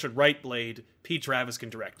 Alex Garland should write Blade. Pete Travis can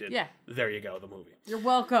direct it. Yeah. There you go, the movie. You're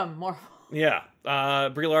welcome, Marvel. Yeah.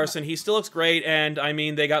 Brie Larson, he still looks great, and I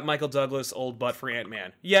mean, they got Michael Douglas, old butt for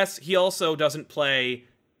Ant-Man. Yes, he also doesn't play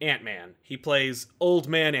Ant-Man. He plays old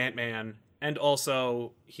man Ant-Man, and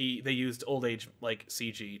also they used old age like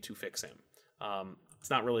CG to fix him. It's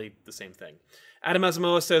not really the same thing. Adam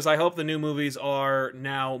Asamoah says, I hope the new movies are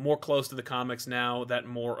now more close to the comics now that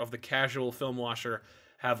more of the casual film watcher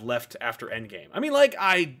have left after Endgame. I mean, like,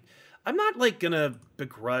 I'm not, like, gonna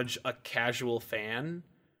begrudge a casual fan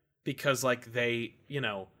because, like, they, you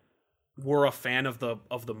know, were a fan of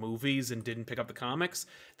the movies and didn't pick up the comics.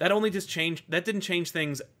 That didn't change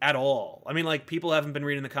things at all. I mean, like, people haven't been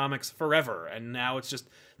reading the comics forever, and now it's just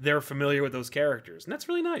they're familiar with those characters, and that's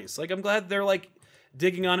really nice. Like, I'm glad they're, like,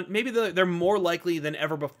 digging on it. Maybe they're more likely than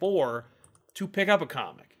ever before to pick up a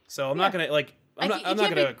comic. So I'm not gonna, like, I'm not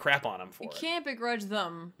gonna crap on them for it. You can't begrudge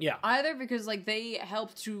them Yeah. either because, like, they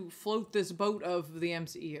helped to float this boat of the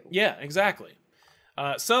MCU. Yeah, exactly.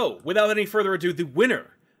 So, without any further ado, the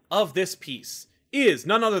winner of this piece is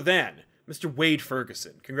none other than Mr. Wade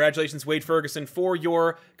Ferguson. Congratulations, Wade Ferguson, for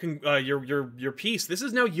your piece. This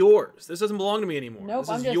is now yours. This doesn't belong to me anymore. Nope,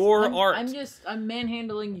 this is your art. I'm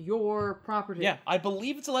manhandling your property. Yeah, I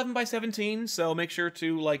believe it's 11 by 17, so make sure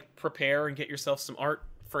to, like, prepare and get yourself some art,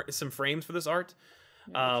 for some frames for this art.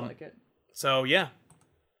 Looks like it. So, yeah.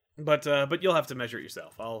 But you'll have to measure it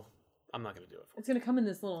yourself. I'm not going to do it for you. It's gonna come in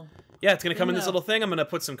this little. Yeah, it's going to come in this little thing. I'm going to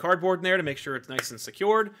put some cardboard in there to make sure it's nice and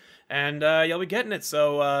secured, and you'll be getting it.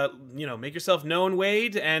 So, you know, make yourself known,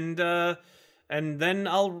 Wade, and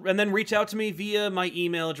then reach out to me via my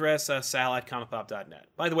email address, sal@comicpop.net.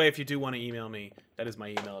 By the way, if you do want to email me, that is my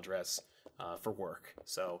email address for work.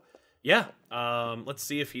 So, yeah, let's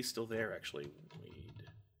see if he's still there, actually. Wade.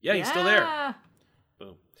 Yeah, he's still there.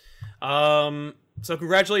 Boom. So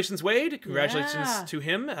congratulations, Wade. Congratulations to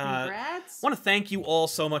him. Congrats. Want to thank you all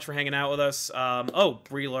so much for hanging out with us.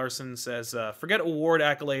 Brie Larson says, forget award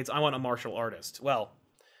accolades. I want a martial artist. Well,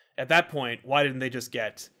 at that point, why didn't they just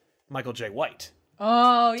get Michael J. White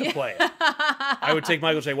to play it? I would take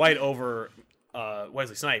Michael J. White over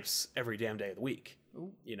Wesley Snipes every damn day of the week.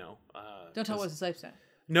 Ooh. You know. Don't tell Wesley Snipes that.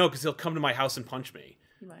 No, because he'll come to my house and punch me.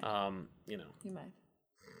 He might. You know. He might.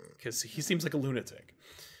 Because he seems like a lunatic.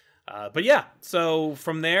 But yeah, so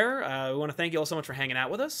from there, we want to thank you all so much for hanging out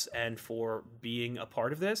with us and for being a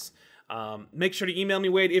part of this. Make sure to email me,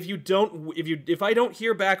 Wade. If I don't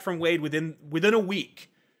hear back from Wade within a week,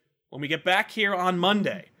 when we get back here on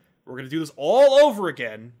Monday, we're gonna do this all over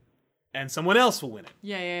again, and someone else will win it.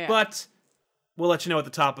 Yeah. But we'll let you know at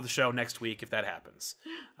the top of the show next week if that happens.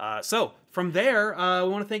 So from there, we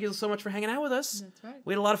want to thank you so much for hanging out with us. That's right.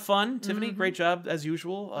 We had a lot of fun. Tiffany, great job as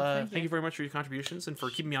usual. Thank you very much for your contributions and for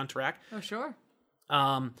keeping me on track. Oh, sure.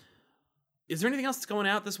 Is there anything else that's going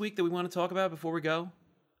out this week that we want to talk about before we go?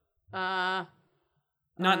 Not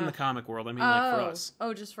in the comic world. I mean, like for us.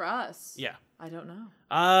 Oh, just for us. Yeah. I don't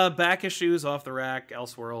know. Back issues, Off the Rack,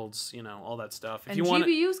 Elseworlds, you know, all that stuff. If and you want,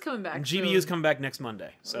 GBU's coming back. GBU's coming back next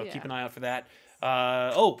Monday, so yeah. keep an eye out for that.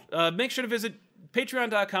 Make sure to visit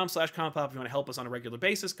patreon.com/comicpop if you want to help us on a regular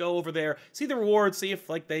basis. Go over there, see the rewards, see if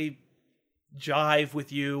like they jive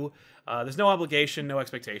with you. There's no obligation, no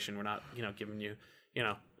expectation. We're not, giving you,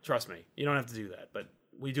 trust me, you don't have to do that, but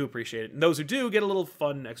we do appreciate it. And those who do get a little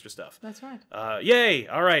fun extra stuff. That's right. Yay!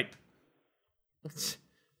 All right.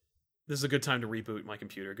 This is a good time to reboot my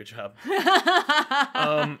computer. Good job.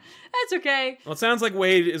 That's okay. Well, it sounds like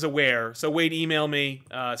Wade is aware. So Wade, email me,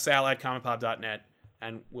 sal@comicpop.net,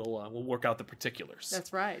 and we'll work out the particulars.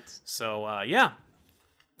 That's right. So, yeah.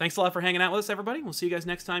 Thanks a lot for hanging out with us, everybody. We'll see you guys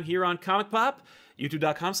next time here on Comic Pop,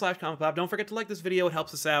 youtube.com/Comic Pop. Don't forget to like this video. It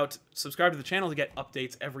helps us out. Subscribe to the channel to get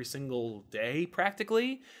updates every single day,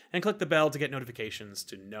 practically. And click the bell to get notifications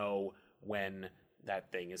to know when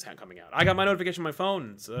that thing is coming out. I got my notification on my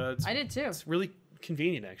phone. I did too. It's really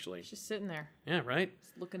convenient, actually. It's just sitting there. Yeah, right?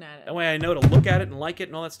 Just looking at it. That way I know to look at it and like it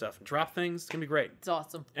and all that stuff and drop things. It's going to be great. It's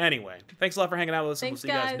awesome. Anyway, thanks a lot for hanging out with us. Thanks,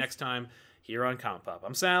 And we'll see you guys guys. next time here on Comic Pop.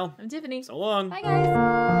 I'm Sal. I'm Tiffany. So long. Bye,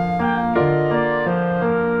 guys.